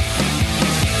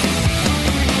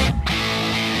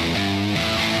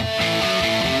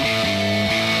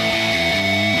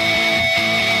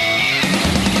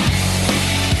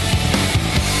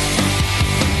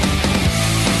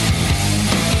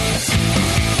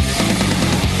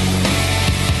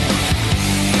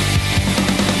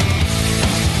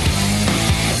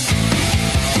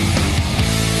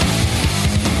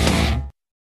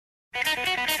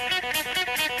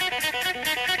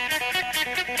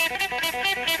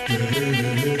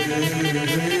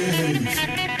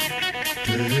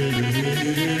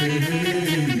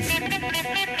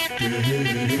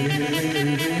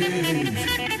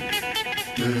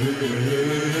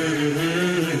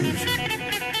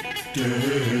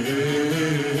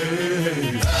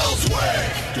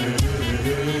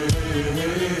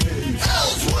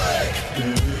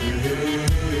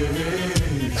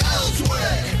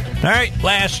 All right,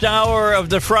 last hour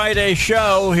of the Friday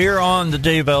show here on the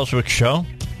Dave Elswick Show.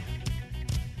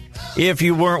 If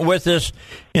you weren't with us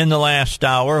in the last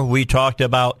hour, we talked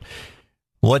about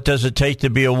what does it take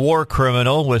to be a war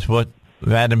criminal with what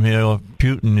Vladimir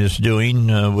Putin is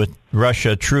doing with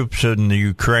Russia troops in the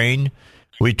Ukraine.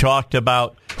 We talked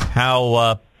about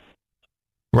how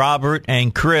Robert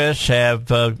and Chris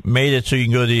have made it so you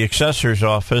can go to the assessor's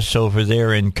office over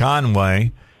there in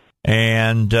Conway,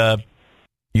 and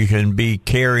you can be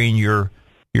carrying your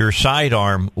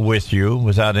sidearm with you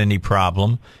without any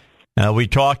problem. We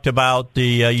talked about the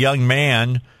young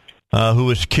man who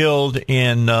was killed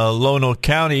in Lono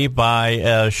County by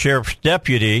a sheriff's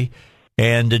deputy,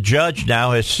 and the judge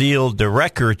now has sealed the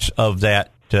records of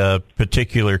that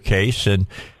particular case. And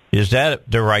is that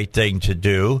the right thing to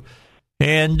do?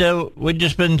 And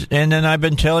then I've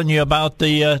been telling you about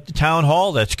the town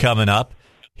hall that's coming up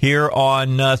here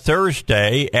on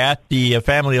Thursday at the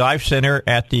Family Life Center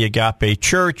at the Agape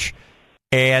Church.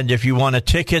 And if you want a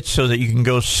ticket so that you can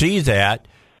go see that,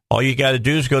 all you got to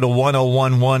do is go to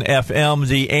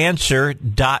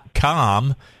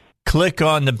 1011fmtheanswer.com, click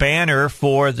on the banner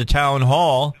for the town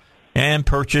hall, and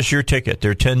purchase your ticket.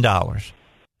 They're $10.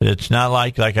 It's not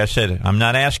like I said, I'm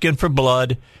not asking for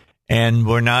blood, and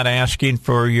we're not asking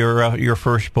for your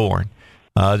firstborn.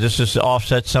 This is to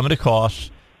offset some of the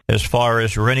costs as far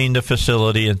as renting the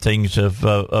facility and things of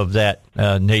that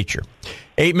nature.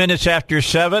 8 minutes after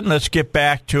 7, let's get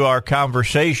back to our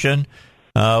conversation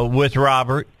with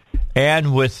Robert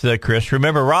and with Chris.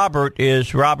 Remember, Robert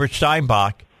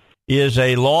Steinbach is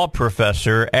a law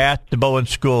professor at the Bowen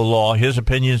School of Law. His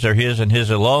opinions are his and his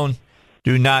alone,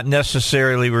 do not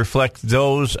necessarily reflect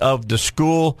those of the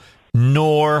school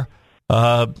nor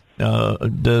the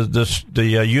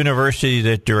university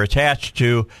that they're attached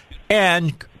to.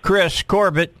 And Chris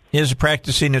Corbett is a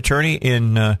practicing attorney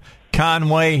in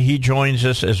Conway. He joins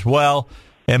us as well.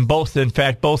 And both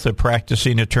are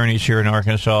practicing attorneys here in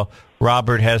Arkansas.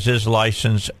 Robert has his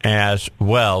license as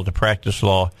well to practice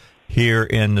law here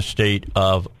in the state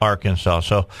of Arkansas.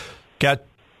 So,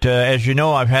 as you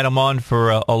know, I've had him on for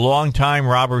a long time.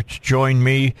 Robert's joined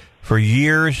me for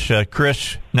years.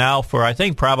 Chris now for, I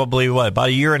think, probably, about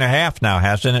a year and a half now,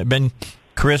 hasn't it been,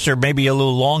 Chris, or maybe a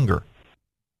little longer?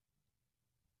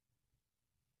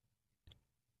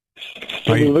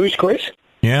 Did we lose Chris?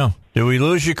 Yeah. Did we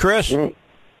lose you, Chris? Oh,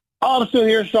 I'm still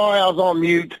here. Sorry, I was on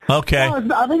mute. Okay. I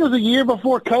think it was a year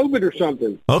before COVID or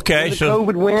something. Okay, so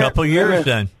COVID went, a couple years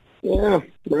then. Yeah,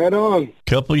 right on.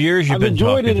 Couple years you've been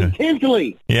talking. I've enjoyed it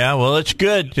intensely. Yeah, well, it's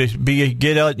good to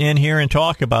get out in here and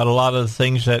talk about a lot of the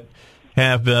things that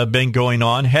have been going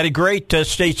on. Had a great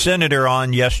state senator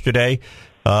on yesterday.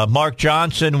 Mark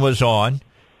Johnson was on,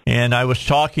 and I was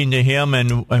talking to him,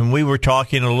 and we were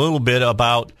talking a little bit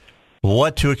about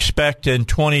what to expect in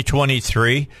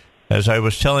 2023. As I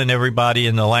was telling everybody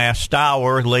in the last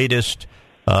hour, latest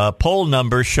poll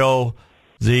numbers show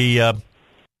the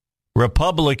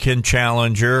Republican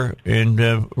challenger,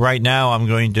 and right now I'm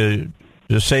going to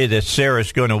say that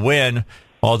Sarah's going to win,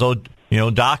 although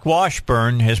Doc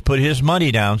Washburn has put his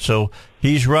money down, so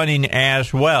he's running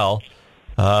as well.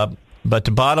 But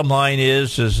the bottom line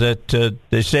is that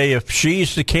they say if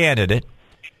she's the candidate,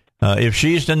 if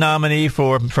she's the nominee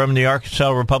from the Arkansas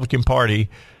Republican Party,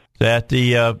 that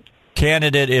the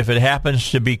candidate, if it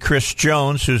happens to be Chris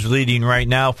Jones, who's leading right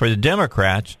now for the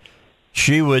Democrats,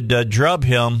 she would drub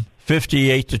him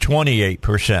 58 to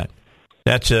 28%.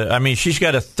 She's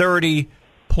got a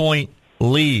 30-point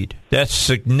lead. That's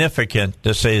significant,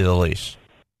 to say the least.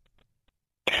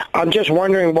 I'm just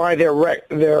wondering why they're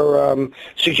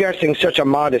suggesting such a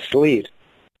modest lead.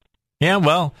 Yeah,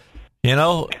 well,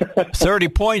 30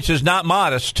 points is not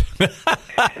modest, as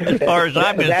far as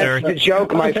I'm concerned. That's the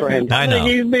joke, my friend. I know.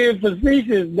 He's being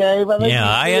facetious, Dave.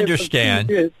 I understand.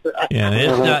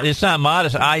 Yeah, it's not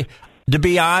modest. To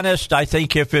be honest, I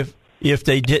think if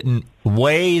they didn't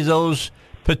weigh those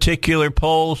particular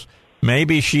polls,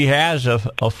 maybe she has a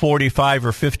 45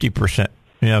 or 50%,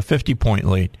 50-point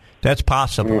lead. That's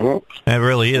possible. Mm-hmm. It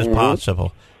really is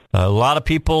possible. A lot of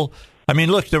people.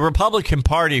 Look, the Republican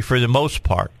Party, for the most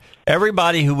part,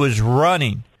 everybody who was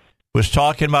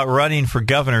talking about running for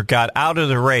governor, got out of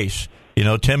the race.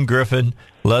 Tim Griffin,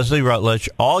 Leslie Rutledge,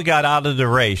 all got out of the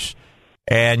race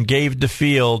and gave the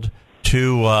field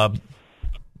to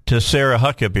Sarah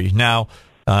Huckabee. Now,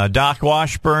 Doc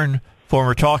Washburn,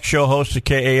 former talk show host of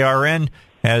KARN,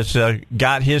 has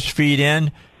got his feet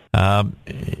in.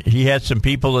 He had some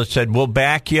people that said, we'll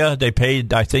back you. They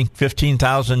paid, I think,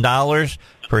 $15,000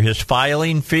 for his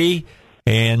filing fee,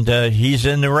 and he's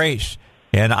in the race.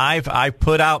 And I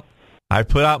put out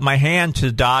my hand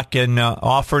to Doc and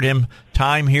offered him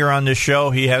time here on the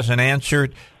show. He hasn't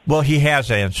answered. Well, he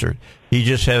has answered. He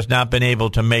just has not been able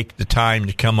to make the time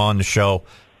to come on the show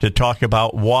to talk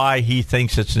about why he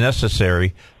thinks it's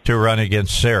necessary to run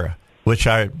against Sarah, which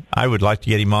I would like to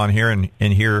get him on here and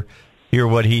hear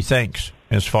what he thinks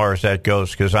as far as that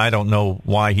goes, because I don't know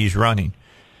why he's running.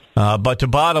 But the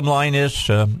bottom line is,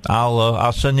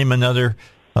 I'll send him another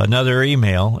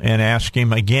email and ask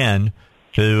him again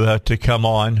to come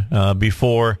on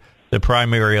before the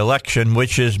primary election,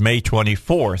 which is May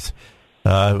 24th.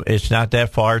 It's not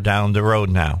that far down the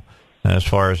road now, as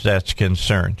far as that's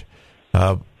concerned.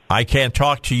 I can't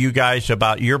talk to you guys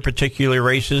about your particular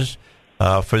races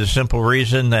for the simple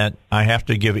reason that I have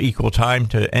to give equal time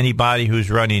to anybody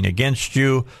who's running against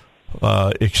you,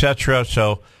 etc.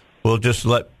 So we'll just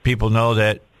let people know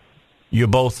that you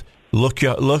both look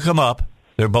them up.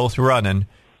 They're both running,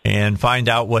 and find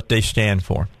out what they stand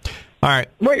for. All right.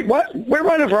 Wait, what? We're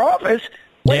running for office?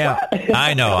 Wait, yeah, what?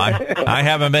 I know. I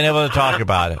haven't been able to talk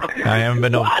about it. I haven't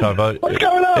been able to talk about it. What's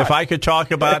going on? If I could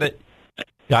talk about it,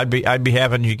 I'd be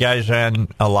having you guys on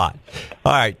a lot.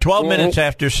 All right, 12 minutes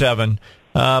after 7.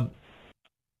 I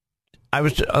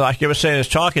was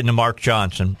talking to Mark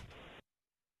Johnson.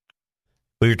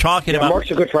 We were talking about Mark's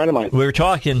a good friend of mine. We were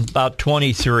talking about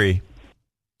 23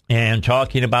 and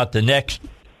talking about the next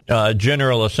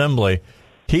General Assembly,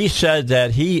 he said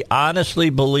that he honestly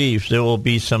believes there will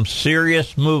be some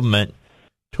serious movement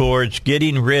towards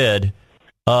getting rid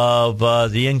of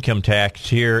the income tax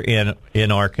here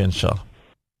in Arkansas.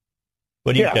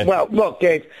 What do you think? Well, look,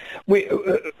 Dave,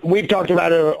 we've talked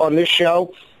about it on this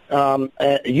show.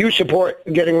 You support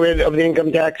getting rid of the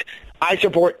income tax. I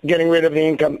support getting rid of the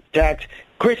income tax.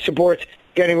 Chris supports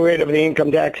getting rid of the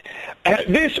income tax.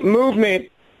 This movement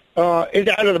is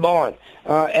out of the barn,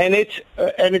 and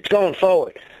it's going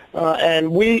forward.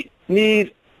 And we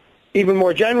need, even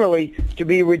more generally, to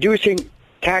be reducing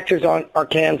taxes on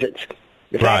Arkansans.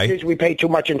 The fact is we pay too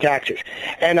much in taxes.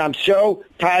 And I'm so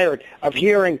tired of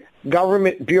hearing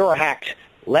government bureau hacks,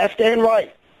 left and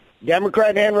right,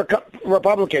 Democrat and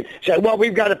Republican, say, well,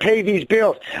 we've got to pay these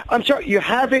bills. I'm sorry, you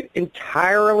have it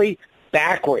entirely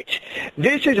backwards.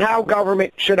 This is how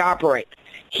government should operate.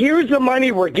 Here's the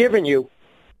money we're giving you,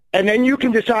 and then you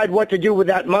can decide what to do with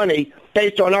that money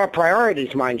based on our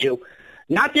priorities, mind you,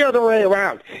 not the other way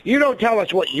around. You don't tell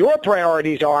us what your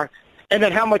priorities are and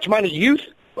then how much money you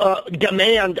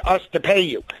demand us to pay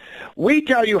you. We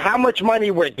tell you how much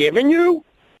money we're giving you,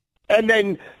 and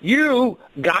then you,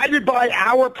 guided by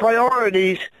our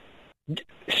priorities,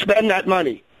 spend that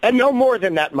money, and no more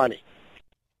than that money.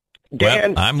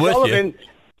 Dan Sullivan,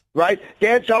 right?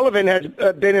 Dan Sullivan has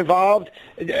been involved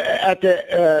at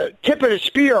the tip of the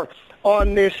spear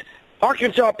on this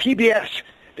Arkansas PBS.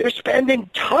 They're spending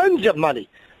tons of money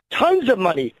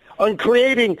on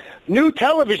creating new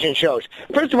television shows.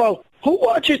 First of all, who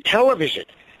watches television?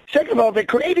 Second of all, they're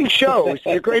creating shows.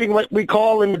 They're creating what we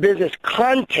call in the business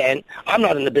content. I'm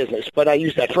not in the business, but I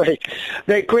use that phrase.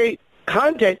 They create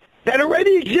content that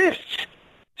already exists.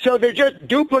 So they're just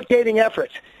duplicating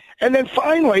efforts. And then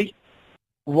finally,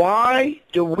 why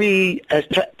do we as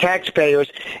taxpayers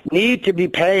need to be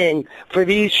paying for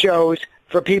these shows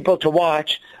for people to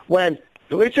watch when,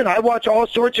 listen, I watch all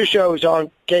sorts of shows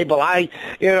on cable. I,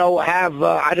 have,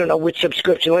 I don't know which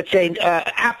subscription. Let's say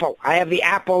Apple. I have the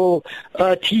Apple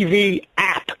TV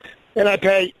app, and I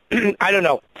pay, I don't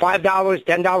know, $5,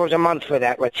 $10 a month for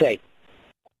that, let's say.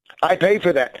 I pay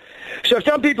for that. So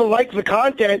some people like the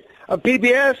content of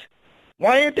PBS.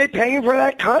 Why aren't they paying for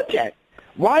that content?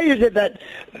 Why is it that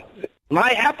my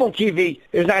Apple TV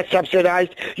is not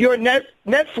subsidized, your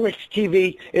Netflix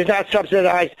TV is not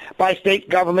subsidized by state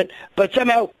government, but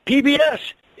somehow PBS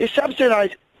is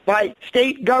subsidized by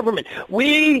state government?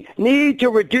 We need to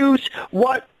reduce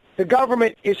what the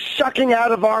government is sucking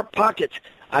out of our pockets.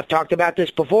 I've talked about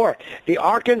this before. The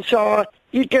Arkansas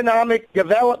Economic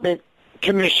Development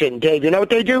Commission, Dave, you know what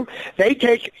they do? They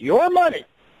take your money,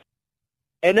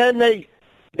 and then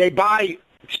they buy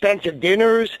expensive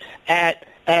dinners at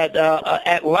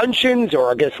luncheons,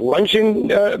 or I guess luncheon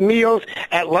meals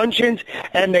at luncheons,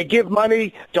 and they give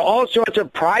money to all sorts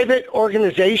of private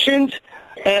organizations.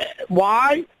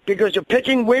 Why? Because they're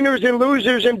picking winners and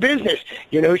losers in business.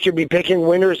 You know who should be picking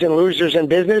winners and losers in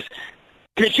business?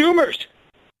 Consumers,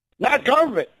 not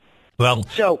government. Well,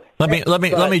 so let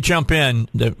me jump in.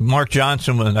 Mark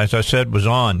Johnson, as I said, was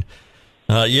on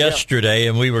yesterday,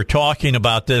 and we were talking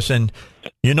about this, and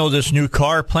this new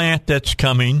car plant that's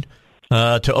coming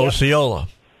to Osceola.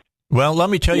 Well, let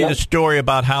me tell you the story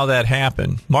about how that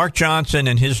happened. Mark Johnson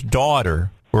and his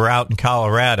daughter were out in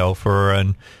Colorado for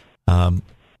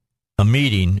a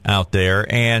meeting out there,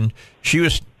 and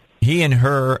he and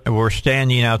her were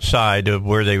standing outside of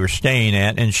where they were staying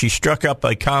at, and she struck up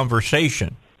a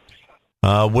conversation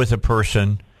with a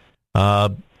person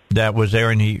that was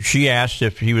there, and she asked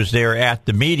if he was there at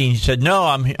the meeting. He said, "No,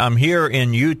 I'm here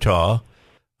in Utah."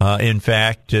 In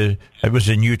fact, it was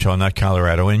in Utah, not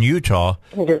Colorado, in Utah,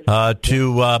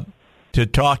 to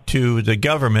talk to the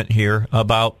government here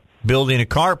about building a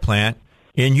car plant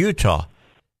in Utah.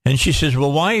 And she says,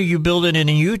 well, why are you building it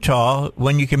in Utah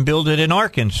when you can build it in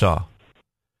Arkansas?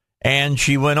 And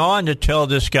she went on to tell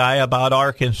this guy about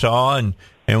Arkansas and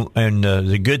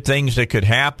the good things that could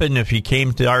happen if he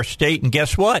came to our state. And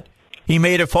guess what? He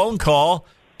made a phone call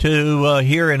to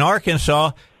here in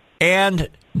Arkansas, and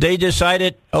they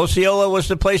decided Osceola was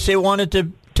the place they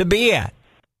wanted to be at.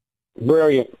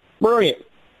 Brilliant.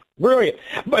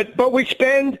 But we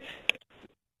spend,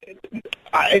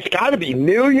 it's got to be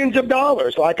millions of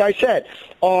dollars, like I said,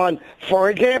 on, for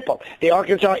example, the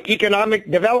Arkansas Economic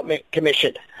Development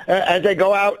Commission, as they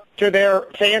go out to their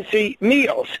fancy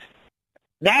meals.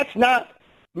 That's not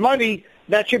money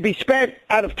that should be spent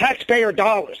out of taxpayer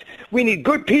dollars. We need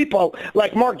good people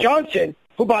like Mark Johnson,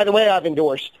 who, by the way, I've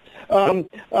endorsed,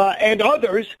 and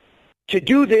others to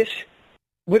do this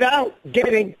without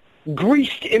getting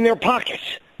greased in their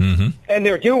pockets. Mm-hmm. And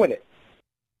they're doing it.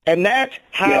 And that's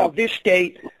how this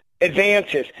state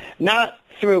advances, not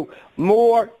through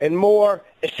more and more,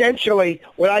 essentially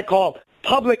what I call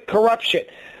public corruption,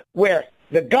 where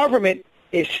the government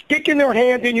is sticking their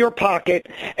hand in your pocket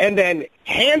and then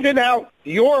handing out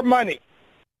your money.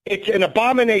 It's an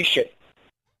abomination.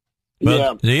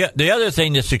 Well, the other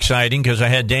thing that's exciting, because I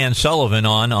had Dan Sullivan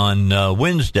on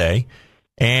Wednesday,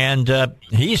 and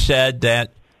he said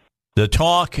that the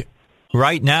talk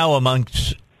right now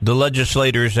amongst the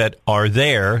legislators that are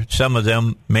there, some of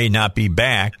them may not be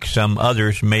back, some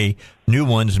others new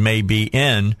ones may be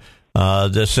in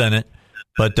the Senate,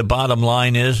 but the bottom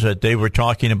line is that they were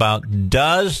talking about,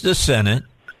 does the Senate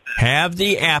have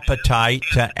the appetite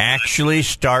to actually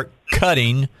start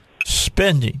cutting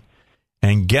spending?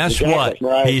 And guess what?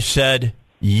 Right. He said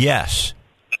yes.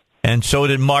 And so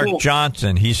did Mark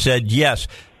Johnson. He said yes.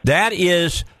 That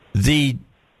is the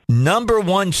number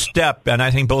one step, and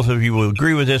I think both of you will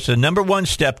agree with this, the number one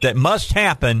step that must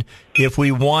happen if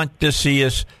we want to see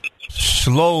us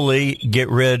slowly get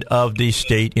rid of the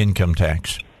state income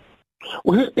tax.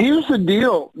 Well, here's the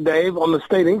deal, Dave, on the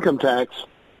state income tax.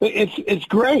 It's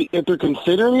great that they're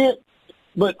considering it,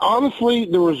 but honestly,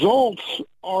 the results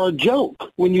are a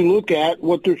joke when you look at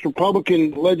what this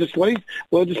Republican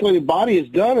legislative body has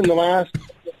done in the last,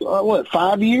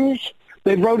 5 years?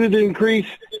 They voted to increase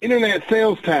internet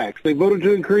sales tax. They voted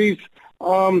to increase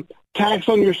tax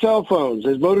on your cell phones.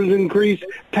 They voted to increase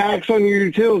tax on your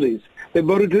utilities. They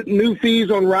voted to new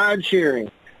fees on ride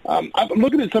sharing. I'm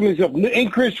looking at some of these stuff.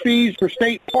 Increased fees for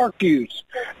state park use.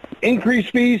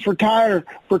 Increased fees for tires,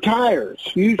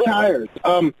 used tires.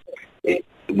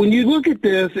 When you look at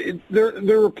this,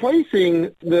 they're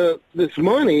replacing this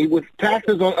money with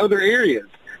taxes on other areas.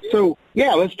 So,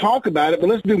 yeah, let's talk about it, but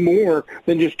let's do more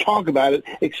than just talk about it,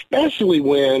 especially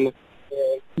when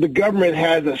the government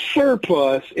has a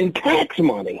surplus in tax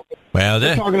money. Well,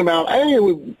 they're talking about, hey,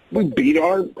 we beat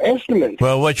our estimates.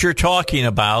 Well, what you're talking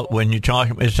about when you talk,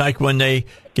 it's like when they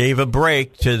gave a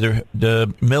break to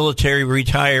the military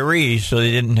retirees, so they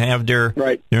didn't have their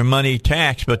money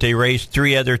taxed, but they raised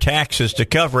 3 other taxes to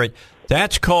cover it.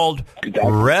 That's called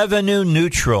revenue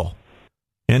neutral.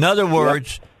 In other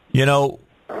words,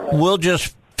 we'll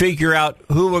just figure out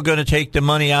who we're going to take the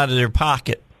money out of their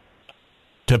pocket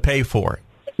to pay for it.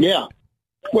 Yeah.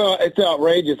 Well, it's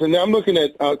outrageous. And I'm looking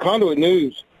at Conduit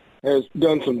News has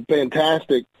done some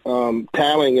fantastic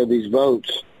tallying of these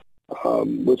votes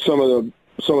with some of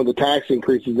the tax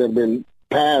increases that have been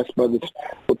passed by the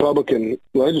Republican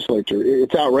legislature.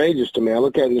 It's outrageous to me. I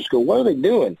look at it and just go, what are they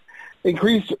doing?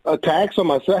 Increase a tax on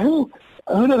my cell? Who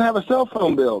doesn't have a cell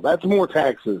phone bill? That's more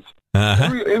taxes.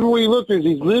 Uh-huh. Everywhere you look, there's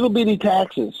these little bitty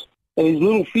taxes and these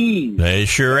little fees. They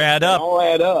sure add up. They all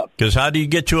add up. Because how do you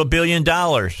get to $1 billion?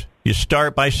 You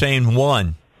start by saying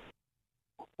 1.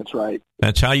 That's right.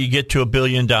 That's how you get to $1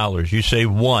 billion. You say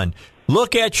 1.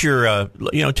 Look at your,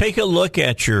 take a look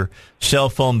at your cell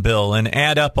phone bill and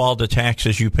add up all the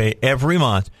taxes you pay every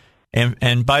month.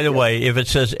 And by the way, if it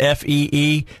says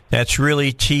FEE, that's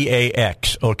really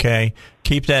TAX, okay?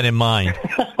 Keep that in mind.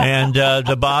 And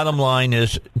the bottom line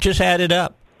is just add it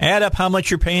up. Add up how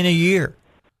much you're paying a year.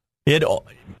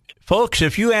 Folks,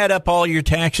 if you add up all your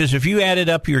taxes, if you added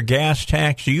up your gas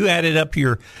tax, you added up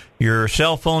your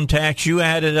cell phone tax, you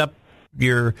added up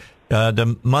your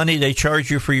the money they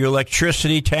charge you for your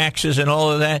electricity taxes and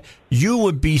all of that, you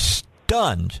would be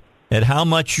stunned at how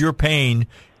much you're paying.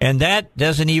 And that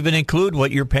doesn't even include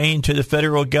what you're paying to the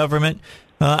federal government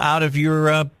out of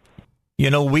your,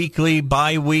 weekly,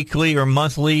 biweekly, or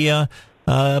monthly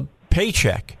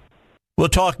paycheck. We'll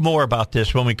talk more about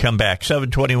this when we come back.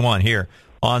 7:21 here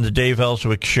on the Dave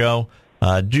Elswick Show.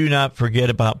 Do not forget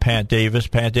about Pat Davis.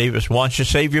 Pat Davis wants you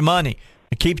to save your money.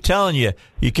 I keep telling you,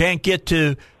 you can't get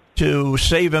to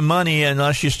saving money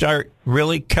unless you start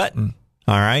really cutting.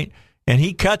 All right, and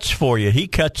he cuts for you. He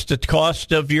cuts the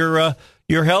cost of your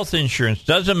health insurance.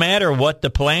 Doesn't matter what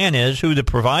the plan is, who the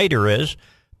provider is.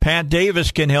 Pat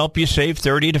Davis can help you save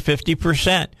 30 to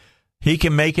 50%. He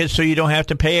can make it so you don't have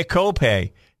to pay a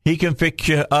copay. He can fix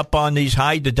you up on these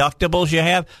high deductibles you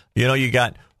have.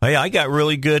 I got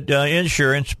really good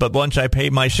insurance, but once I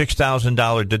pay my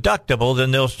 $6,000 deductible,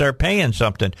 then they'll start paying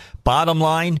something. Bottom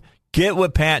line, get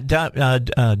with Pat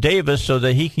Davis so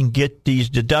that he can get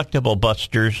these deductible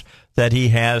busters that he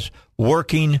has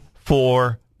working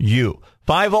for you.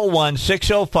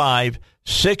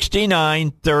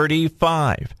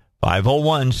 501-605-6935.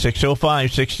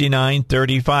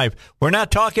 501-605-6935. We're not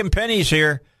talking pennies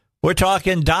here. We're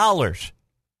talking dollars.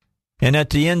 And at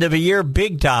the end of a year,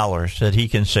 big dollars that he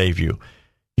can save you.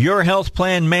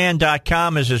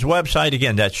 YourHealthPlanMan.com is his website.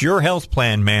 Again, that's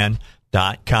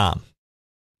YourHealthPlanMan.com.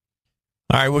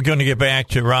 All right, we're going to get back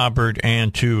to Robert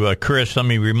and to Chris. Let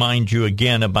me remind you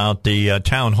again about the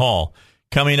town hall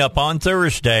coming up on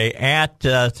Thursday at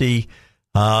the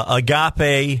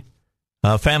Agape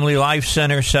Family Life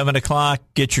Center, 7 o'clock.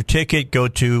 Get your ticket. Go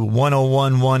to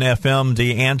 1011FM,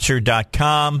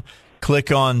 theanswer.com.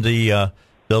 Click on the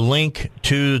link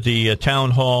to the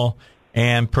town hall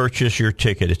and purchase your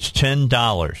ticket. It's $10.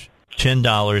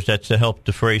 $10. That's to help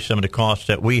defray some of the costs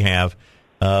that we have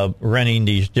renting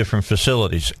these different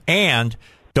facilities. And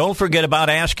don't forget about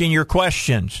asking your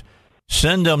questions.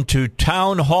 Send them to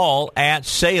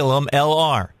townhall@Salem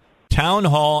LR.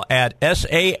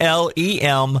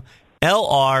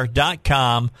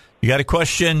 townhall@SalemLR.com. You got a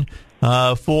question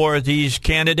for these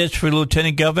candidates for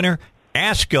lieutenant governor?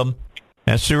 Ask them.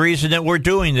 That's the reason that we're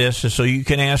doing this, is so you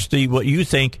can ask what you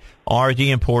think are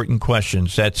the important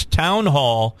questions. That's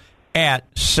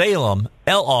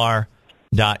townhall@SalemLR.com.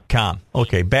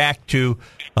 Okay, back to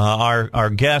our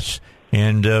guests,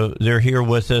 and they're here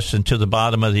with us until the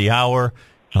bottom of the hour.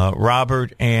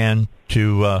 Robert and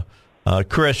to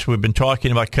Chris, we've been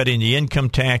talking about cutting the income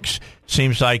tax.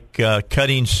 Seems like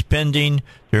cutting spending.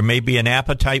 There may be an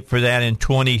appetite for that in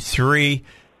 23.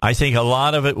 I think a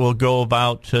lot of it will go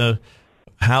about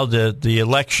how the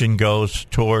election goes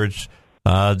towards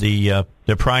the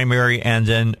primary and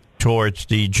then towards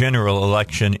the general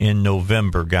election in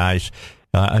November, guys.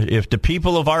 If the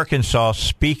people of Arkansas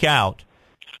speak out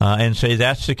and say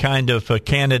that's the kind of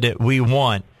candidate we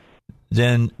want,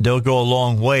 then they'll go a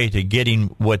long way to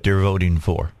getting what they're voting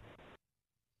for.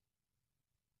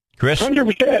 Chris?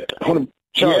 100%.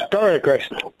 Sorry, Yeah. go ahead, Chris.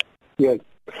 Yeah.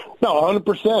 No,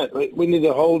 100%. We need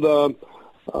to hold our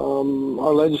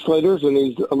legislators and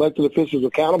these elected officials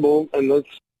accountable, and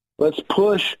let's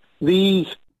push these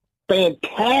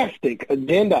fantastic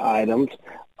agenda items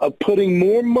of putting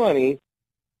more money in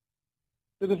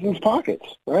citizens'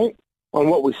 pockets, right? On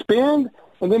what we spend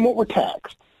and then what we're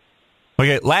taxed.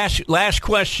 Okay, last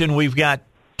question. We've got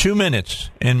 2 minutes,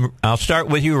 and I'll start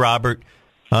with you, Robert.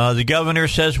 The governor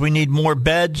says we need more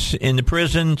beds in the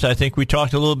prisons. I think we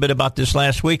talked a little bit about this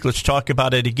last week. Let's talk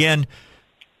about it again.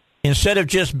 Instead of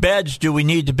just beds, do we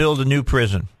need to build a new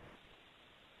prison?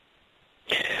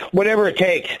 Whatever it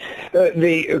takes.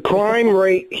 The crime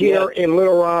rate here in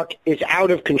Little Rock is out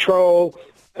of control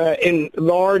in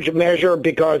large measure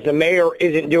because the mayor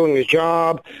isn't doing his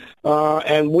job.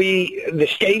 And the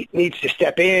state needs to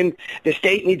step in. The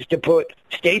state needs to put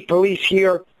state police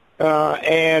here.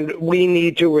 And we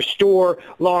need to restore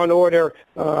law and order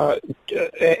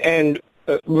and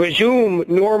resume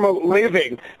normal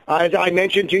living. As I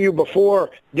mentioned to you before,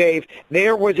 Dave,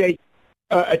 there was a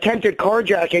attempted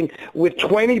carjacking with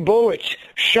 20 bullets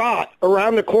shot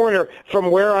around the corner from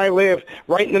where I live,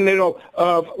 right in the middle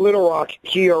of Little Rock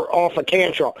here off of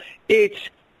Cantrell. It's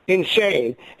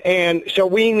insane. And so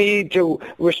we need to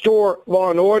restore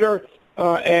law and order,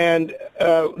 and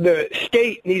the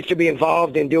state needs to be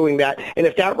involved in doing that. And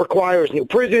if that requires new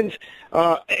prisons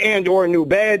and or new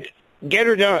beds, get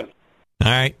her done.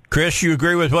 All right. Chris, you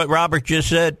agree with what Robert just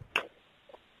said?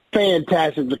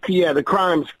 Fantastic. The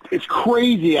crime is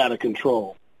crazy out of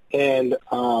control. And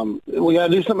we got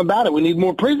to do something about it. We need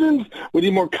more prisons. We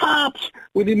need more cops.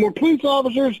 We need more police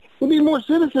officers. We need more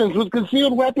citizens with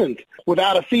concealed weapons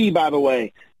without a fee, by the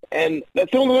way. And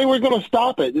that's the only way we're going to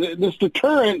stop it. This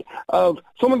deterrent of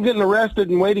someone getting arrested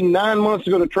and waiting 9 months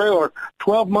to go to trial or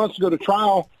 12 months to go to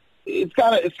trial,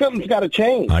 something's got to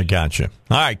change. I got you.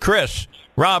 All right, Chris,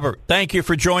 Robert, thank you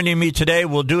for joining me today.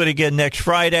 We'll do it again next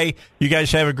Friday. You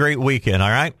guys have a great weekend, all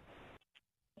right?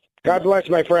 God bless,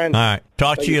 my friend. All right.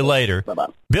 Talk to you later. Bye-bye.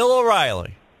 Bill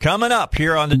O'Reilly coming up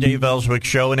here on the Dave Elswick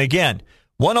Show. And again,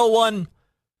 101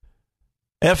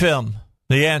 FM,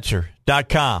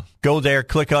 theanswer.com. Go there,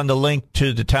 click on the link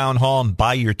to the town hall, and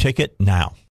buy your ticket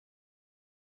now.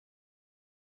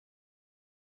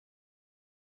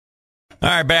 All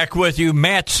right, back with you.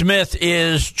 Matt Smith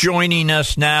is joining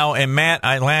us now. And Matt,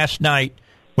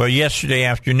 yesterday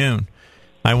afternoon,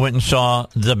 I went and saw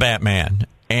The Batman.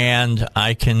 And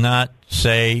I cannot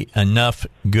say enough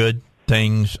good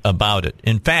things about it.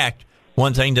 In fact,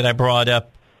 one thing that I brought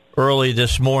up early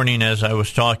this morning as I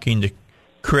was talking to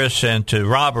Chris and to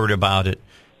Robert about it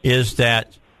is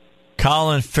that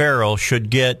Colin Farrell should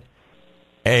get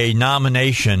a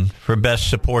nomination for Best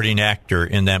Supporting Actor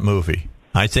in that movie.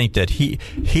 I think that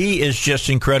he is just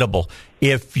incredible.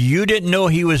 If you didn't know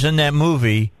he was in that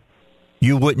movie,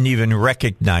 you wouldn't even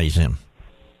recognize him.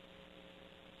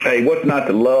 Hey, what's not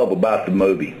to love about the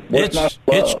movie?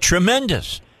 It's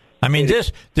tremendous. I mean,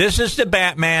 this is the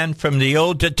Batman from the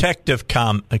old detective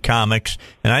comics,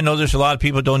 and I know there's a lot of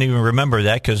people don't even remember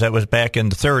that because that was back in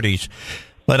the 30s.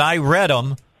 But I read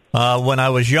them when I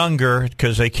was younger,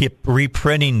 because they kept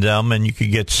reprinting them and you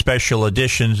could get special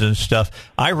editions and stuff.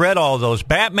 I read all those.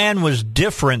 Batman was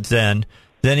different then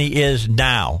than he is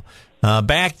now.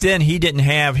 Back then, he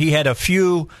had a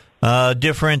few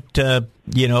different,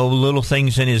 little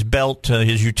things in his belt,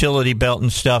 his utility belt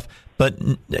and stuff, but,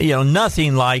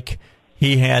 nothing like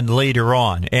he had later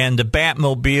on. And the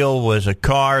Batmobile was a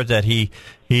car that he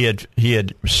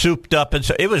had souped up, and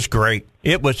so it was great.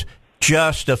 It was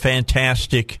just a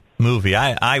fantastic movie.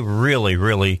 I really,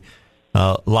 really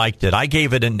liked it. I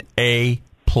gave it an A+.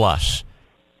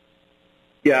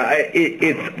 Yeah,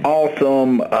 it's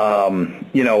awesome.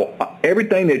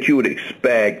 Everything that you would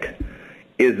expect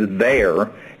is there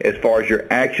as far as your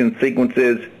action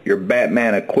sequences, your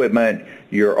Batman equipment,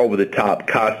 your over-the-top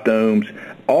costumes.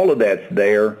 All of that's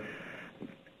there.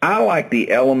 I like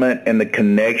the element and the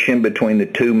connection between the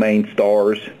two main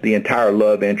stars, the entire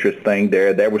love interest thing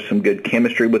there. There was some good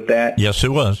chemistry with that. Yes, it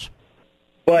was.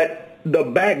 But the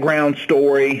background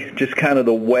story, just kind of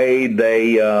the way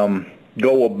they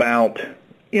go about,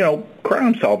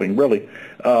 crime solving, really,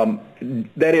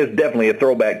 that is definitely a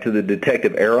throwback to the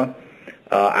detective era.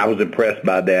 I was impressed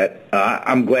by that.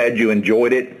 I'm glad you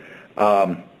enjoyed it.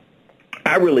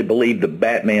 I really believe the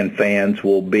Batman fans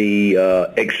will be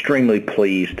extremely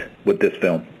pleased with this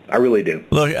film. I really do.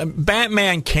 Look,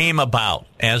 Batman came about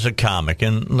as a comic,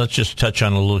 and let's just touch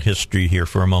on a little history here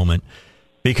for a moment,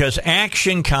 because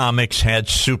Action Comics had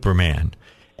Superman,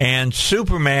 and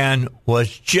Superman was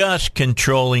just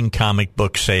controlling comic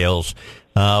book sales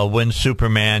when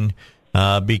Superman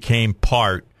became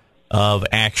part of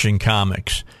Action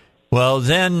Comics. Well,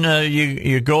 then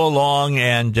you go along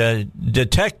and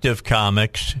Detective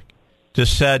Comics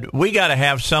just said, we got to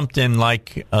have something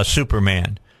like a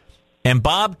Superman. And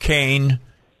Bob Kane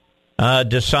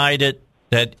decided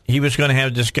that he was going to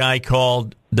have this guy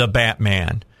called the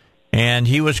Batman. And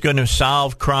he was going to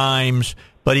solve crimes,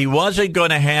 but he wasn't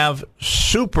going to have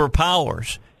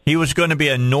superpowers. He was going to be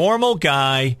a normal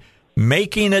guy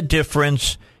making a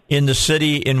difference in the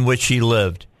city in which he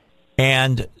lived.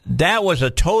 And that was a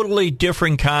totally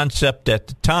different concept at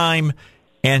the time.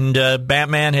 And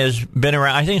Batman has been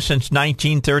around, I think, since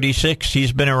 1936.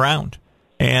 He's been around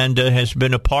and has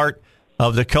been a part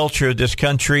of the culture of this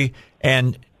country.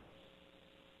 And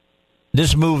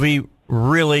this movie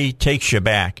really takes you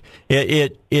back.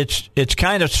 It's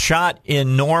kind of shot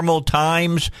in normal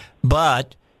times,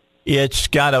 but it's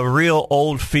got a real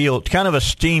old feel, kind of a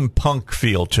steampunk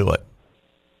feel to it.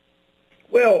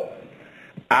 Well,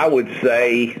 I would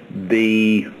say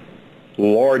the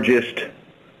largest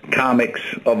comics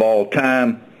of all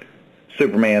time: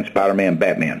 Superman, Spider-Man,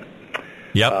 Batman.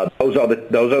 Yep. Those are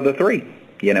the three.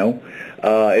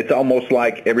 It's almost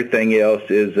like everything else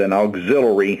is an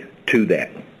auxiliary to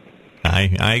that.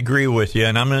 I agree with you,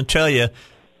 and I'm going to tell you,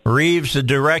 Reeves, the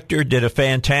director, did a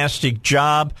fantastic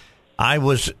job. I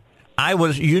was,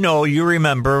 you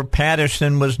remember,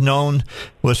 Patterson was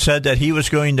said that he was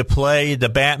going to play the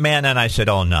Batman, and I said,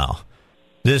 oh, no,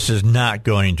 this is not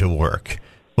going to work.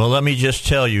 Well, let me just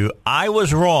tell you, I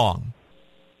was wrong.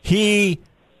 He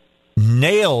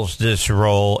nails this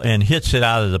role and hits it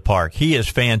out of the park. He is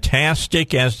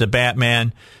fantastic as the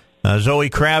Batman. Zoe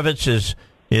Kravitz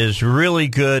is really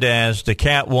good as the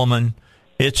Catwoman.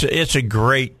 It's a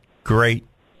great, great,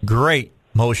 great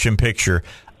motion picture.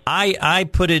 I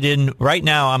put it in, right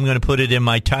now I'm going to put it in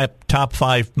my top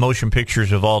 5 motion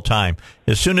pictures of all time.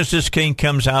 As soon as this thing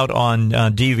comes out on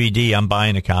DVD, I'm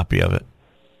buying a copy of it.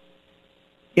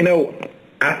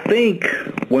 I think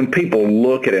when people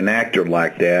look at an actor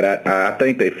like that, I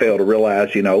think they fail to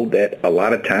realize, that a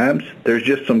lot of times there's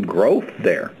just some growth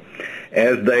there.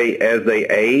 As they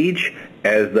age,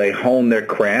 as they hone their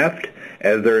craft,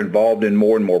 as they're involved in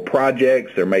more and more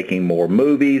projects, they're making more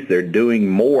movies, they're doing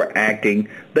more acting,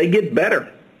 they get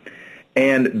better.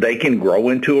 And they can grow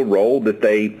into a role that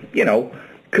they,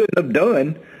 couldn't have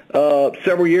done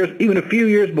several years, even a few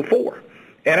years before.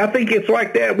 And I think it's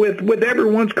like that with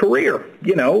everyone's career.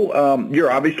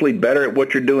 You're obviously better at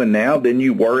what you're doing now than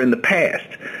you were in the past.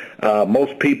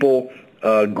 Most people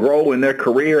grow in their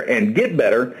career and get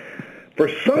better. For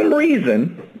some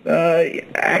reason,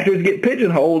 actors get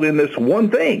pigeonholed in this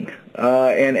one thing,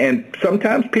 and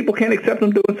sometimes people can't accept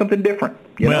them doing something different.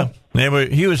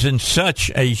 He was in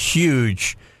such a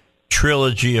huge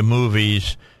trilogy of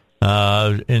movies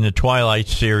in the Twilight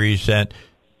series that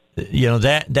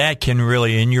that can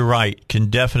really, and you're right, can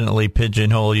definitely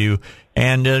pigeonhole you.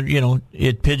 And,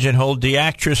 it pigeonholed the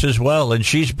actress as well, and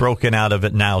she's broken out of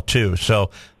it now, too.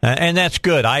 So, and that's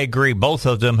good. I agree. Both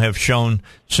of them have shown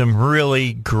some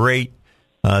really great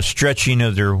stretching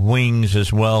of their wings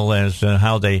as well as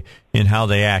how they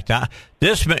act.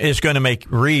 This is going to make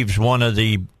Reeves one of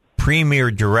the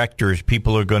premier directors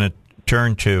people are going to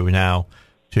turn to now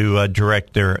to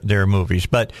direct their movies.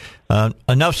 But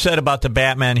enough said about the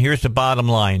Batman. Here's the bottom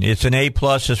line. It's an A+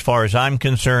 as far as I'm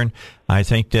concerned. I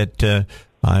think that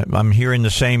I'm hearing the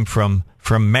same from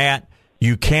Matt.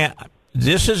 You can't.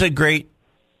 This is a great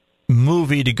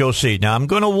movie to go see. Now, I'm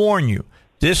going to warn you.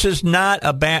 This is not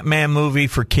a Batman movie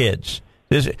for kids.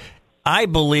 I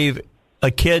believe a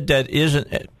kid that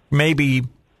isn't maybe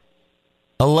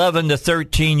 11 to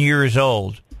 13 years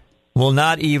old will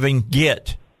not even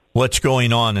get what's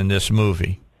going on in this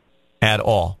movie at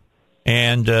all.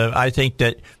 And I think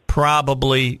that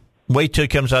probably wait till it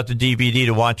comes out to DVD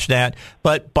to watch that.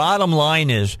 But bottom line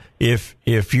is,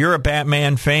 if you're a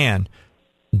Batman fan,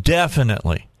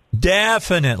 definitely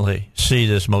see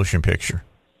this motion picture.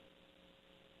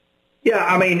 Yeah,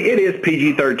 I mean, it is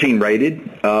PG-13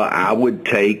 rated. I would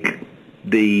take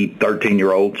the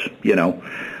 13-year-olds,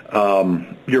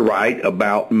 You're right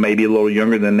about maybe a little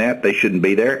younger than that. They shouldn't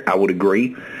be there. I would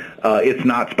agree. It's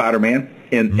not Spider-Man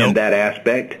in that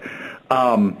aspect.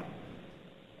 I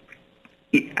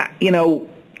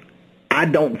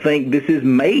don't think this is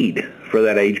made for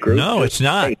that age group. No, it's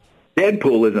not.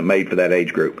 Deadpool isn't made for that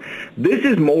age group. This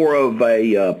is more of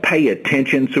a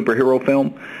pay-attention superhero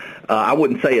film. I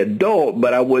wouldn't say adult,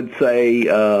 but I would say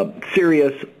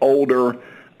serious, older.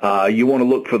 You want to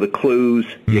look for the clues.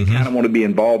 You kind of want to be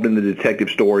involved in the detective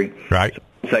story. Right. So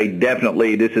say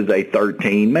definitely this is a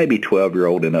 13, maybe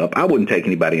 12-year-old and up. I wouldn't take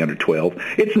anybody under 12.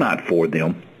 It's not for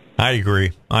them. I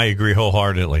agree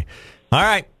wholeheartedly. All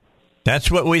right.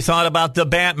 That's what we thought about the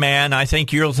Batman. I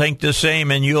think you'll think the same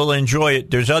and you'll enjoy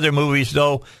it. There's other movies,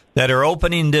 though, that are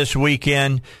opening this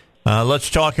weekend.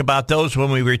 Let's talk about those when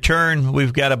we return.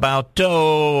 We've got about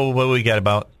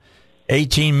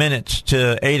 18 minutes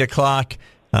to 8 o'clock.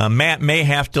 Matt may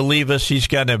have to leave us. He's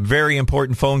got a very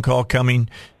important phone call coming.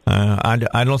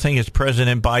 I don't think it's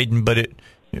President Biden, but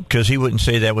because he wouldn't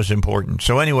say that was important.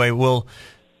 So anyway,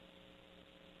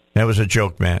 that was a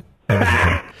joke, Matt. All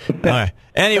right.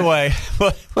 Anyway,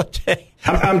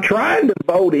 I'm trying to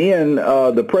vote in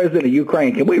the president of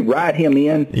Ukraine. Can we write him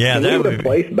in? Yeah, that would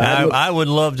replace Biden? I would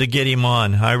love to get him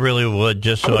on. I really would,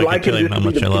 just so I could tell him how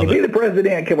much I love it. Can he be the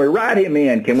president? Can we write him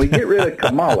in? Can we get rid of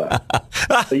Kamala?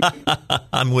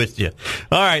 I'm with you.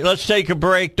 All right, let's take a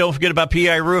break. Don't forget about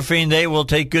PI Roofing. They will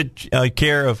take good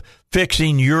care of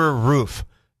fixing your roof.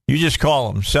 You just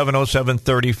call them,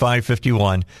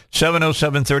 707-3551.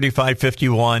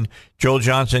 707-3551. Joel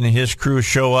Johnson and his crew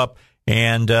show up,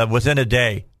 and within a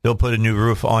day, they'll put a new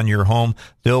roof on your home.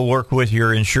 They'll work with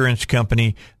your insurance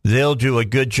company. They'll do a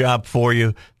good job for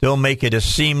you. They'll make it as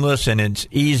seamless and as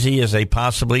easy as they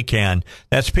possibly can.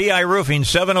 That's PI Roofing,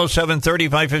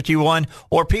 707-3551,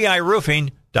 or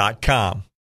PIRoofing.com.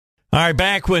 All right,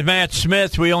 back with Matt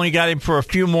Smith. We only got him for a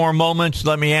few more moments.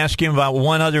 Let me ask him about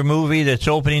one other movie that's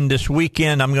opening this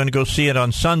weekend. I'm going to go see it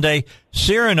on Sunday.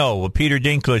 Cyrano with Peter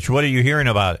Dinklage. What are you hearing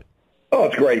about it? Oh,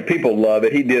 it's great. People love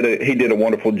it. He did a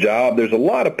wonderful job. There's a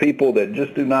lot of people that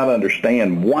just do not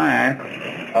understand why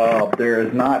there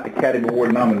is not a Academy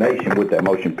Award nomination with that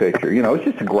motion picture. It's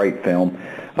just a great film.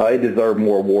 It deserved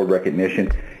more award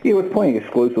recognition. It's playing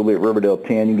exclusively at Riverdale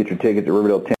 10. You can get your tickets at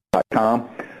riverdale10.com.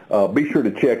 Be sure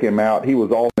to check him out. He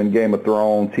was all in Game of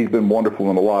Thrones. He's been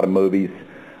wonderful in a lot of movies.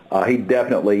 He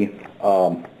definitely,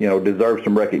 deserves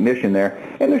some recognition there.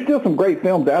 And there's still some great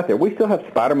films out there. We still have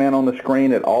Spider-Man on the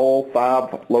screen at all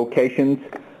 5 locations.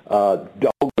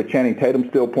 Dog with Channing Tatum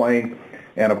still playing.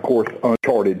 And, of course,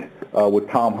 Uncharted with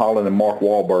Tom Holland and Mark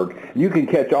Wahlberg. You can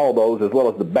catch all those as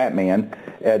well as the Batman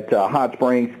at Hot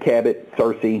Springs, Cabot,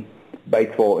 Searcy,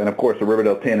 Batesville, and, of course, the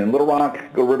Riverdale 10 in Little Rock.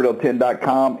 Go to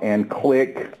riverdale10.com and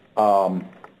click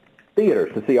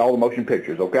theaters to see all the motion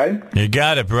pictures, okay? You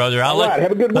got it, brother. I'll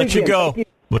have a good let weekend. You go.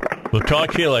 We'll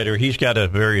talk to you later. He's got a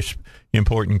very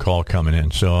important call coming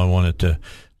in, so I wanted to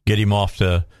get him off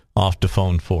the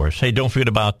phone for us. Hey, don't forget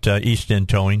about East End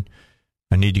Towing.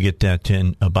 I need to get that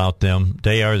in about them.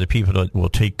 They are the people that will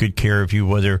take good care of you,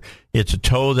 whether it's a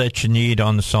tow that you need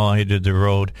on the side of the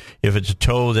road. If it's a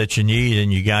tow that you need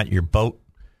and you got your boat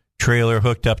trailer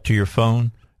hooked up to your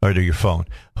phone,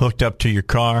 hooked up to your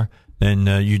car, then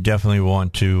you definitely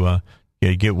want to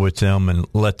get with them and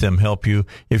let them help you.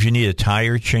 If you need a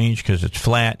tire change because it's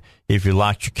flat, if you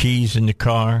locked your keys in the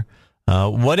car,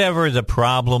 whatever the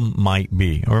problem might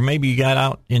be, or maybe you got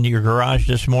out into your garage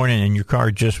this morning and your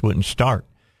car just wouldn't start,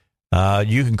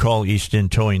 you can call East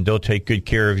End Towing. They'll take good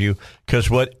care of you because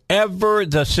whatever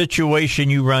the situation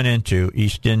you run into,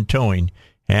 East End Towing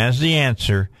has the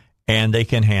answer and they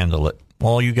can handle it.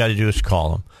 all you got to do is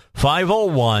call them.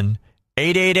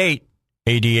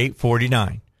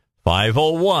 501-888-8849.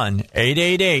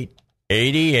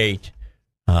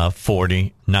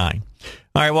 501-888-8849.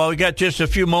 All right, well, we got just a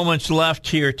few moments left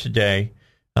here today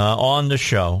on the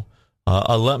show.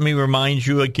 Let me remind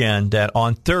you again that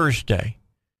on Thursday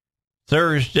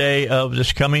of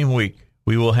this coming week,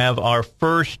 we will have our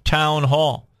first town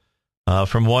hall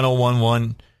from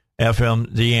 101.1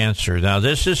 FM, The Answer. Now,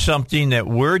 this is something that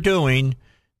we're doing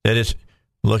that is,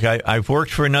 look, I've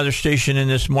worked for another station in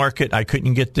this market. I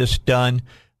couldn't get this done.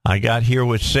 I got here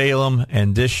with Salem,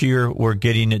 and this year we're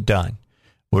getting it done.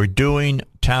 We're doing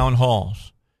town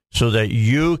halls so that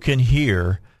you can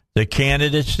hear the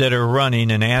candidates that are running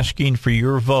and asking for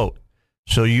your vote,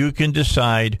 so you can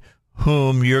decide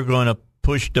whom you're going to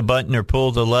push the button or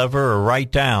pull the lever or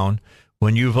write down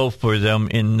when you vote for them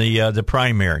in the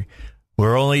primary.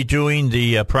 We're only doing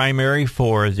the primary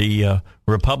for the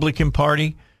Republican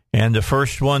Party, and the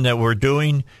first one that we're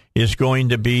doing is going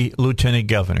to be Lieutenant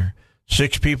Governor.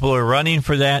 6 people are running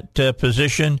for that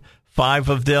position. 5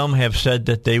 of them have said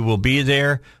that they will be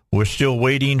there. We're still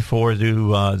waiting for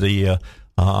the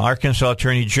Arkansas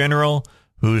Attorney General,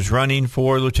 who's running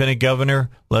for Lieutenant Governor,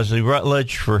 Leslie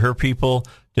Rutledge, for her people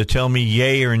to tell me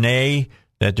yay or nay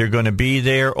that they're going to be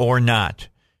there or not.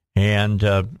 And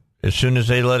as soon as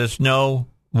they let us know,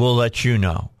 we'll let you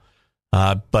know.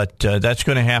 But that's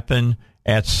going to happen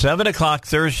at 7 o'clock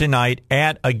Thursday night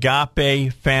at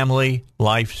Agape Family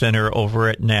Life Center over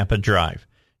at Napa Drive.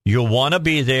 You'll want to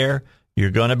be there. You're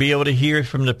going to be able to hear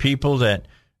from the people that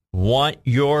want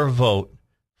your vote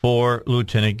for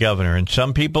Lieutenant Governor. And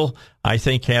some people, I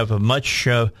think, have a much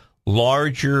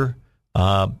larger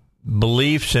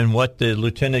beliefs in what the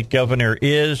Lieutenant Governor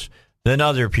is than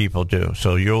other people do.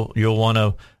 So you'll want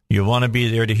to be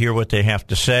there to hear what they have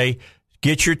to say.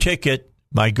 Get your ticket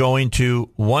by going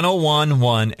to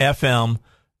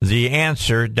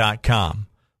 1011FMTheAnswer.com.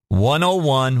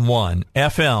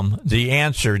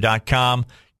 1011FMTheAnswer.com.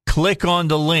 Click on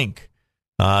the link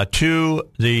to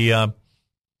the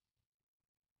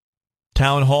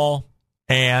town hall,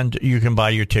 and you can buy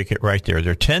your ticket right there.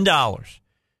 They're $10.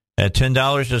 At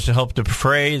 $10 is to help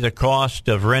defray the cost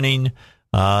of renting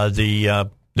the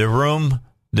room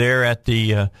there at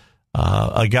the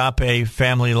Agape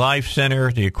Family Life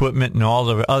Center, the equipment and all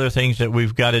the other things that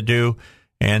we've got to do,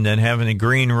 and then having the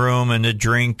green room and the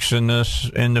drinks and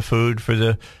the food for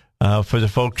the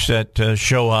folks that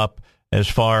show up, as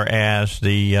far as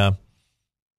the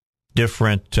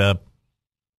different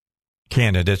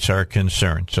candidates are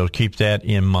concerned. So keep that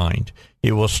in mind.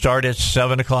 It will start at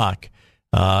 7 o'clock.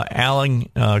 Alan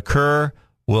Kerr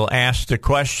will ask the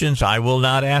questions. I will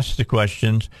not ask the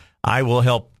questions. I will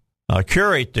help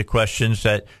curate the questions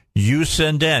that you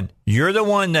send in. You're the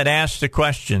one that asks the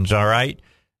questions, all right?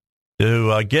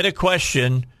 To get a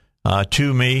question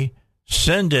to me,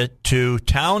 send it to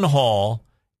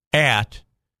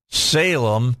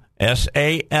townhall@Salem,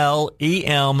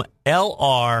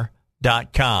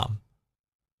 SALEMLR.com.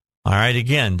 All right,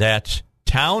 again, that's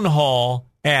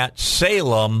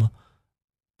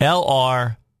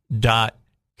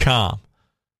townhall@SalemLR.com.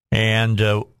 And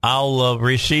I'll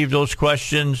receive those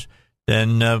questions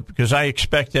then, because I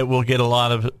expect that we'll get a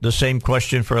lot of the same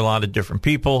question for a lot of different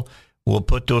people. We'll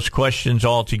put those questions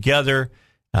all together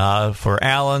for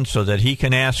Alan so that he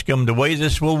can ask them. The way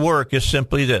this will work is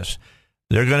simply this.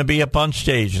 They're going to be up on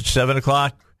stage at 7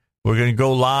 o'clock. We're going to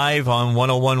go live on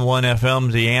 101.1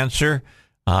 FM, The Answer,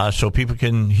 so people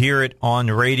can hear it on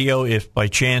the radio if by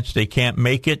chance they can't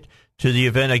make it to the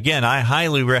event. Again, I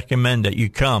highly recommend that you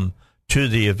come to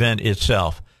the event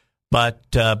itself. But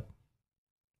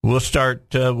we'll start,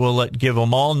 give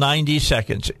them all 90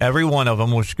 seconds. Every one of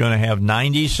them was going to have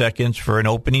 90 seconds for an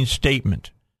opening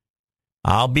statement.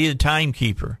 I'll be the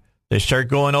timekeeper. They start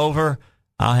going over,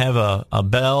 I'll have a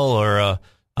bell, or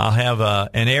I'll have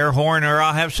an air horn, or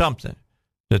I'll have something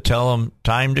to tell them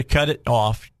time to cut it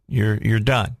off. You're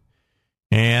done.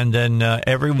 And then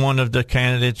every one of the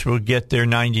candidates will get their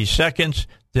 90 seconds.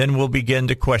 Then we'll begin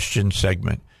the question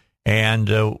segment. And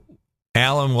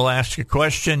Alan will ask a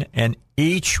question, and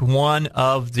each one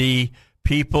of the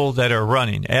people that are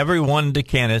running, every one of the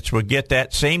candidates will get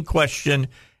that same question,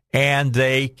 and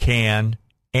they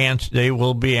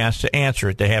will be asked to answer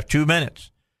it. They have 2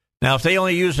 minutes. Now, if they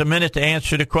only use a minute to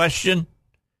answer the question,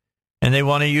 and they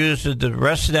want to use the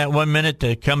rest of that 1 minute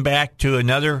to come back to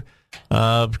another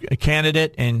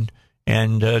candidate and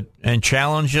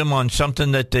challenge them on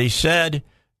something that they said,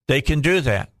 they can do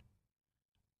that.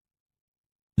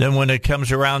 Then when it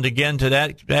comes around again to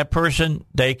that person,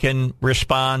 they can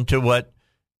respond to what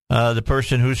the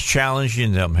person who's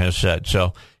challenging them has said.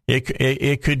 So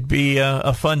it could be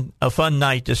a fun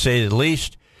night, to say the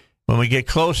least. When we get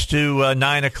close to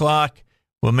 9 o'clock,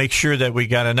 we'll make sure that we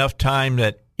got enough time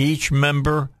that each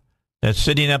member that's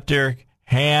sitting up there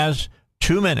has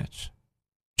 2 minutes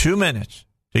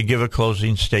to give a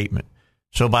closing statement.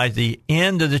 So by the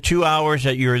end of the 2 hours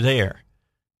that you're there,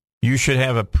 you should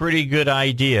have a pretty good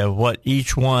idea of what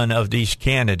each one of these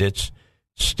candidates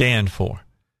stand for.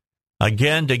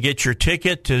 Again, to get your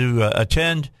ticket to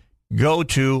attend, go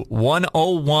to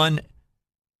 1011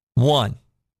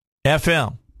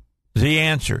 FM. The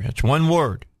Answer. It's one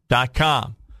word,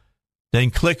 .com. Then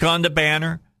click on the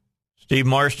banner. Steve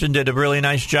Marston did a really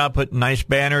nice job putting a nice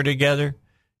banner together.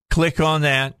 Click on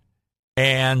that,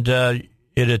 and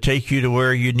it'll take you to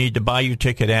where you need to buy your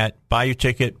ticket at. Buy your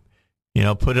ticket,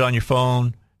 put it on your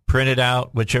phone, print it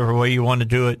out, whichever way you want to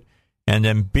do it, and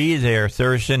then be there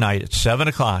Thursday night at 7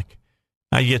 o'clock.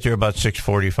 I get there about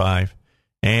 6:45,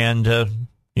 and,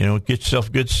 get yourself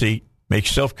a good seat, make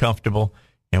yourself comfortable,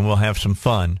 and we'll have some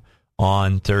fun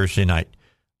on Thursday night.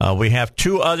 We have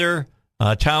 2 other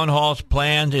town halls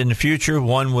planned in the future,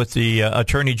 one with the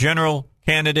Attorney General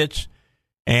candidates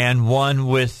and one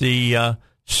with the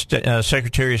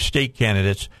Secretary of State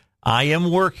candidates. I am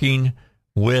working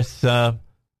with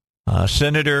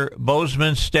Senator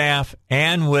Bozeman's staff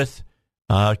and with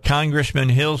Congressman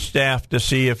Hill's staff to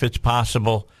see if it's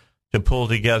possible to pull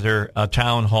together a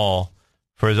town hall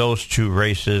for those 2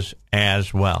 races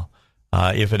as well.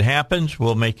 If it happens,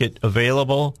 we'll make it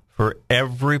available for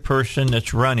every person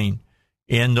that's running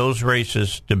in those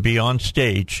races to be on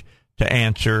stage to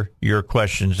answer your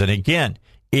questions. And again,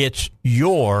 it's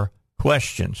your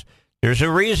questions. There's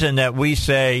a reason that we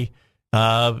say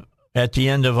at the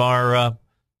end of our,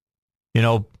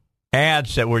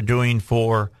 ads that we're doing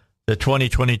for the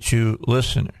 2022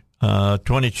 election.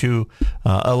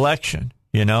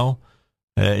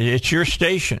 It's your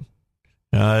station.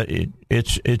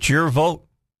 It's your vote.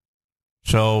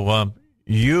 So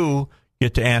you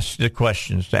get to ask the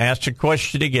questions. To ask the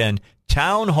question again,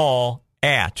 town hall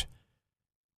at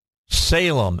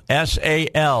Salem,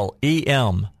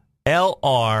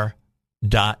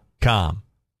 SALEMLR.com.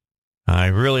 I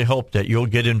really hope that you'll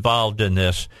get involved in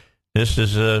this. This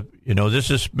is this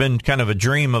has been kind of a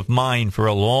dream of mine for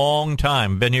a long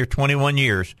time. Been here 21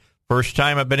 years. First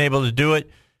time I've been able to do it,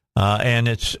 and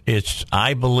it's.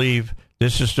 I believe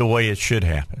this is the way it should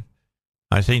happen.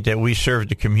 I think that we serve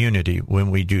the community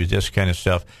when we do this kind of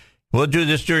stuff. We'll do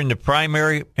this during the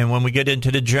primary, and when we get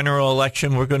into the general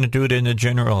election, we're going to do it in the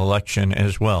general election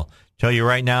as well. Tell you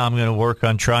right now, I'm going to work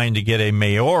on trying to get a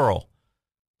mayoral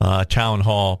town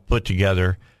hall put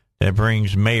together that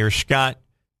brings Mayor Scott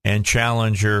and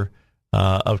challenger,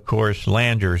 of course,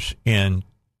 Landers in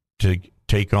to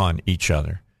take on each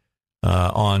other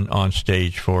on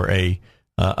stage for a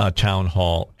town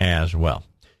hall as well.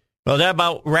 Well, that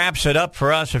about wraps it up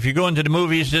for us. If you're going to the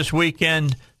movies this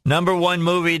weekend, number 1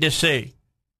 movie to see,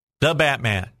 The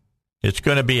Batman. It's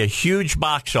going to be a huge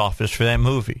box office for that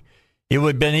movie. It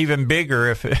would have been even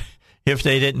bigger if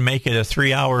they didn't make it a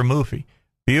 3-hour movie.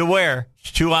 Be aware,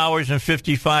 it's 2 hours and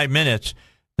 55 minutes.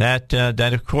 That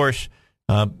of course,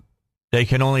 they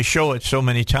can only show it so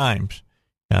many times.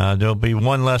 There'll be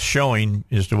one less showing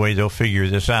is the way they'll figure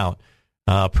this out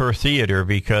per theater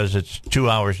because it's 2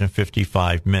 hours and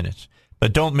 55 minutes.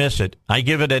 But don't miss it. I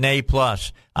give it an A+.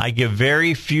 I give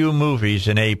very few movies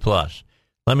an A+.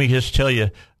 Let me just tell you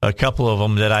a couple of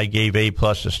them that I gave A+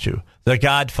 to. The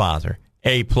Godfather,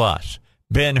 A+.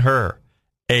 Ben-Hur,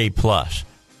 A+.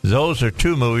 Those are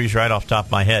 2 movies right off the top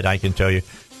of my head, I can tell you,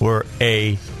 were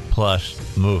A+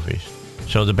 movies.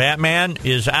 So The Batman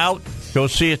is out. Go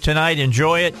see it tonight.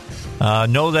 Enjoy it.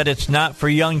 Know that it's not for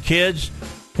young kids.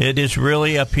 It is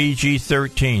really a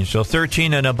PG-13. So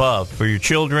 13 and above for your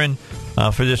children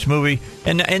for this movie.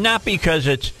 And not because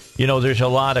it's, there's a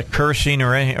lot of cursing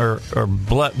or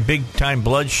big-time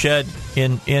bloodshed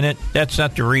in it. That's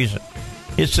not the reason.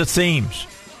 It's the themes.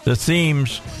 The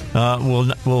themes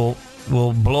will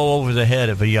blow over the head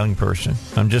of a young person.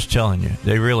 I'm just telling you.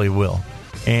 They really will.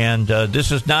 And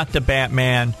this is not the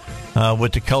Batman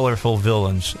with the colorful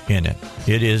villains in it.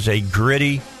 It is a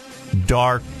gritty,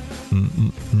 dark,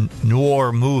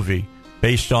 noir movie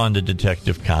based on the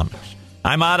Detective Comics.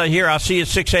 I'm out of here. I'll see you at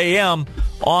 6 a.m.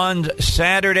 on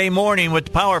Saturday morning with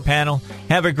the Power Panel.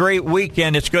 Have a great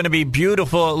weekend. It's going to be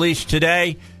beautiful, at least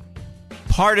today.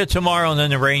 Part of tomorrow, and then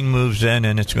the rain moves in,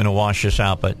 and it's going to wash us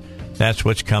out. But that's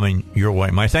what's coming your way.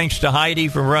 My thanks to Heidi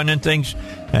for running things,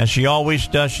 as she always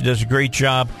does. She does a great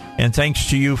job. And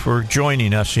thanks to you for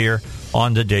joining us here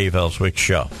on the Dave Elswick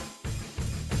Show.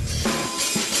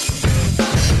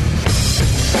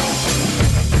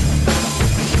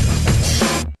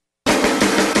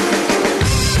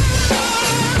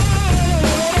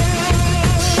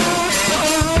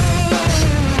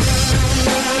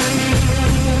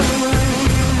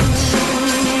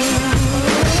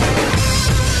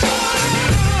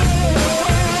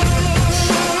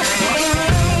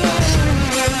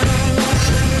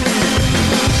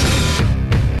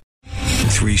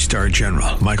 Three-star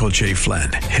general Michael J. Flynn,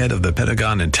 head of the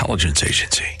Pentagon Intelligence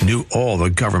Agency, knew all the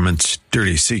government's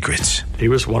dirty secrets. He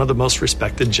was one of the most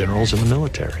respected generals in the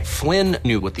military. Flynn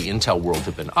knew what the intel world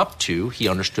had been up to. He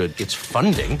understood its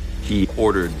funding. He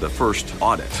ordered the first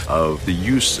audit of the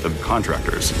use of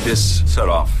contractors. This set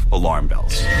off alarm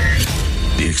bells.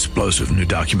 The explosive new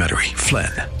documentary,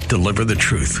 Flynn, Deliver the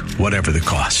Truth, Whatever the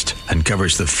Cost,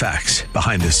 uncovers the facts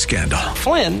behind this scandal.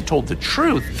 Flynn told the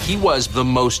truth. He was the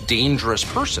most dangerous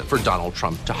person for Donald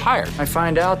Trump to hire. I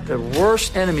find out the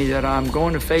worst enemy that I'm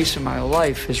going to face in my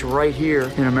life is right here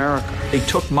in America. They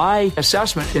took my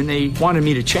assessment and they wanted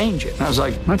me to change it. And I was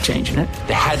like, I'm not changing it.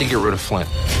 They had to get rid of Flynn.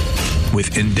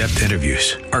 With in-depth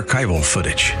interviews, archival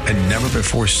footage, and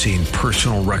never-before-seen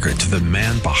personal records of the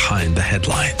man behind the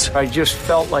headlines. I just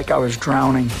felt like I was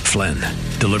drowning. Flynn,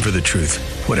 Deliver the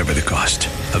Truth, Whatever the Cost.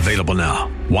 Available now.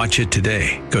 Watch it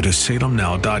today. Go to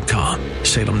salemnow.com.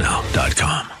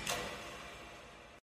 salemnow.com.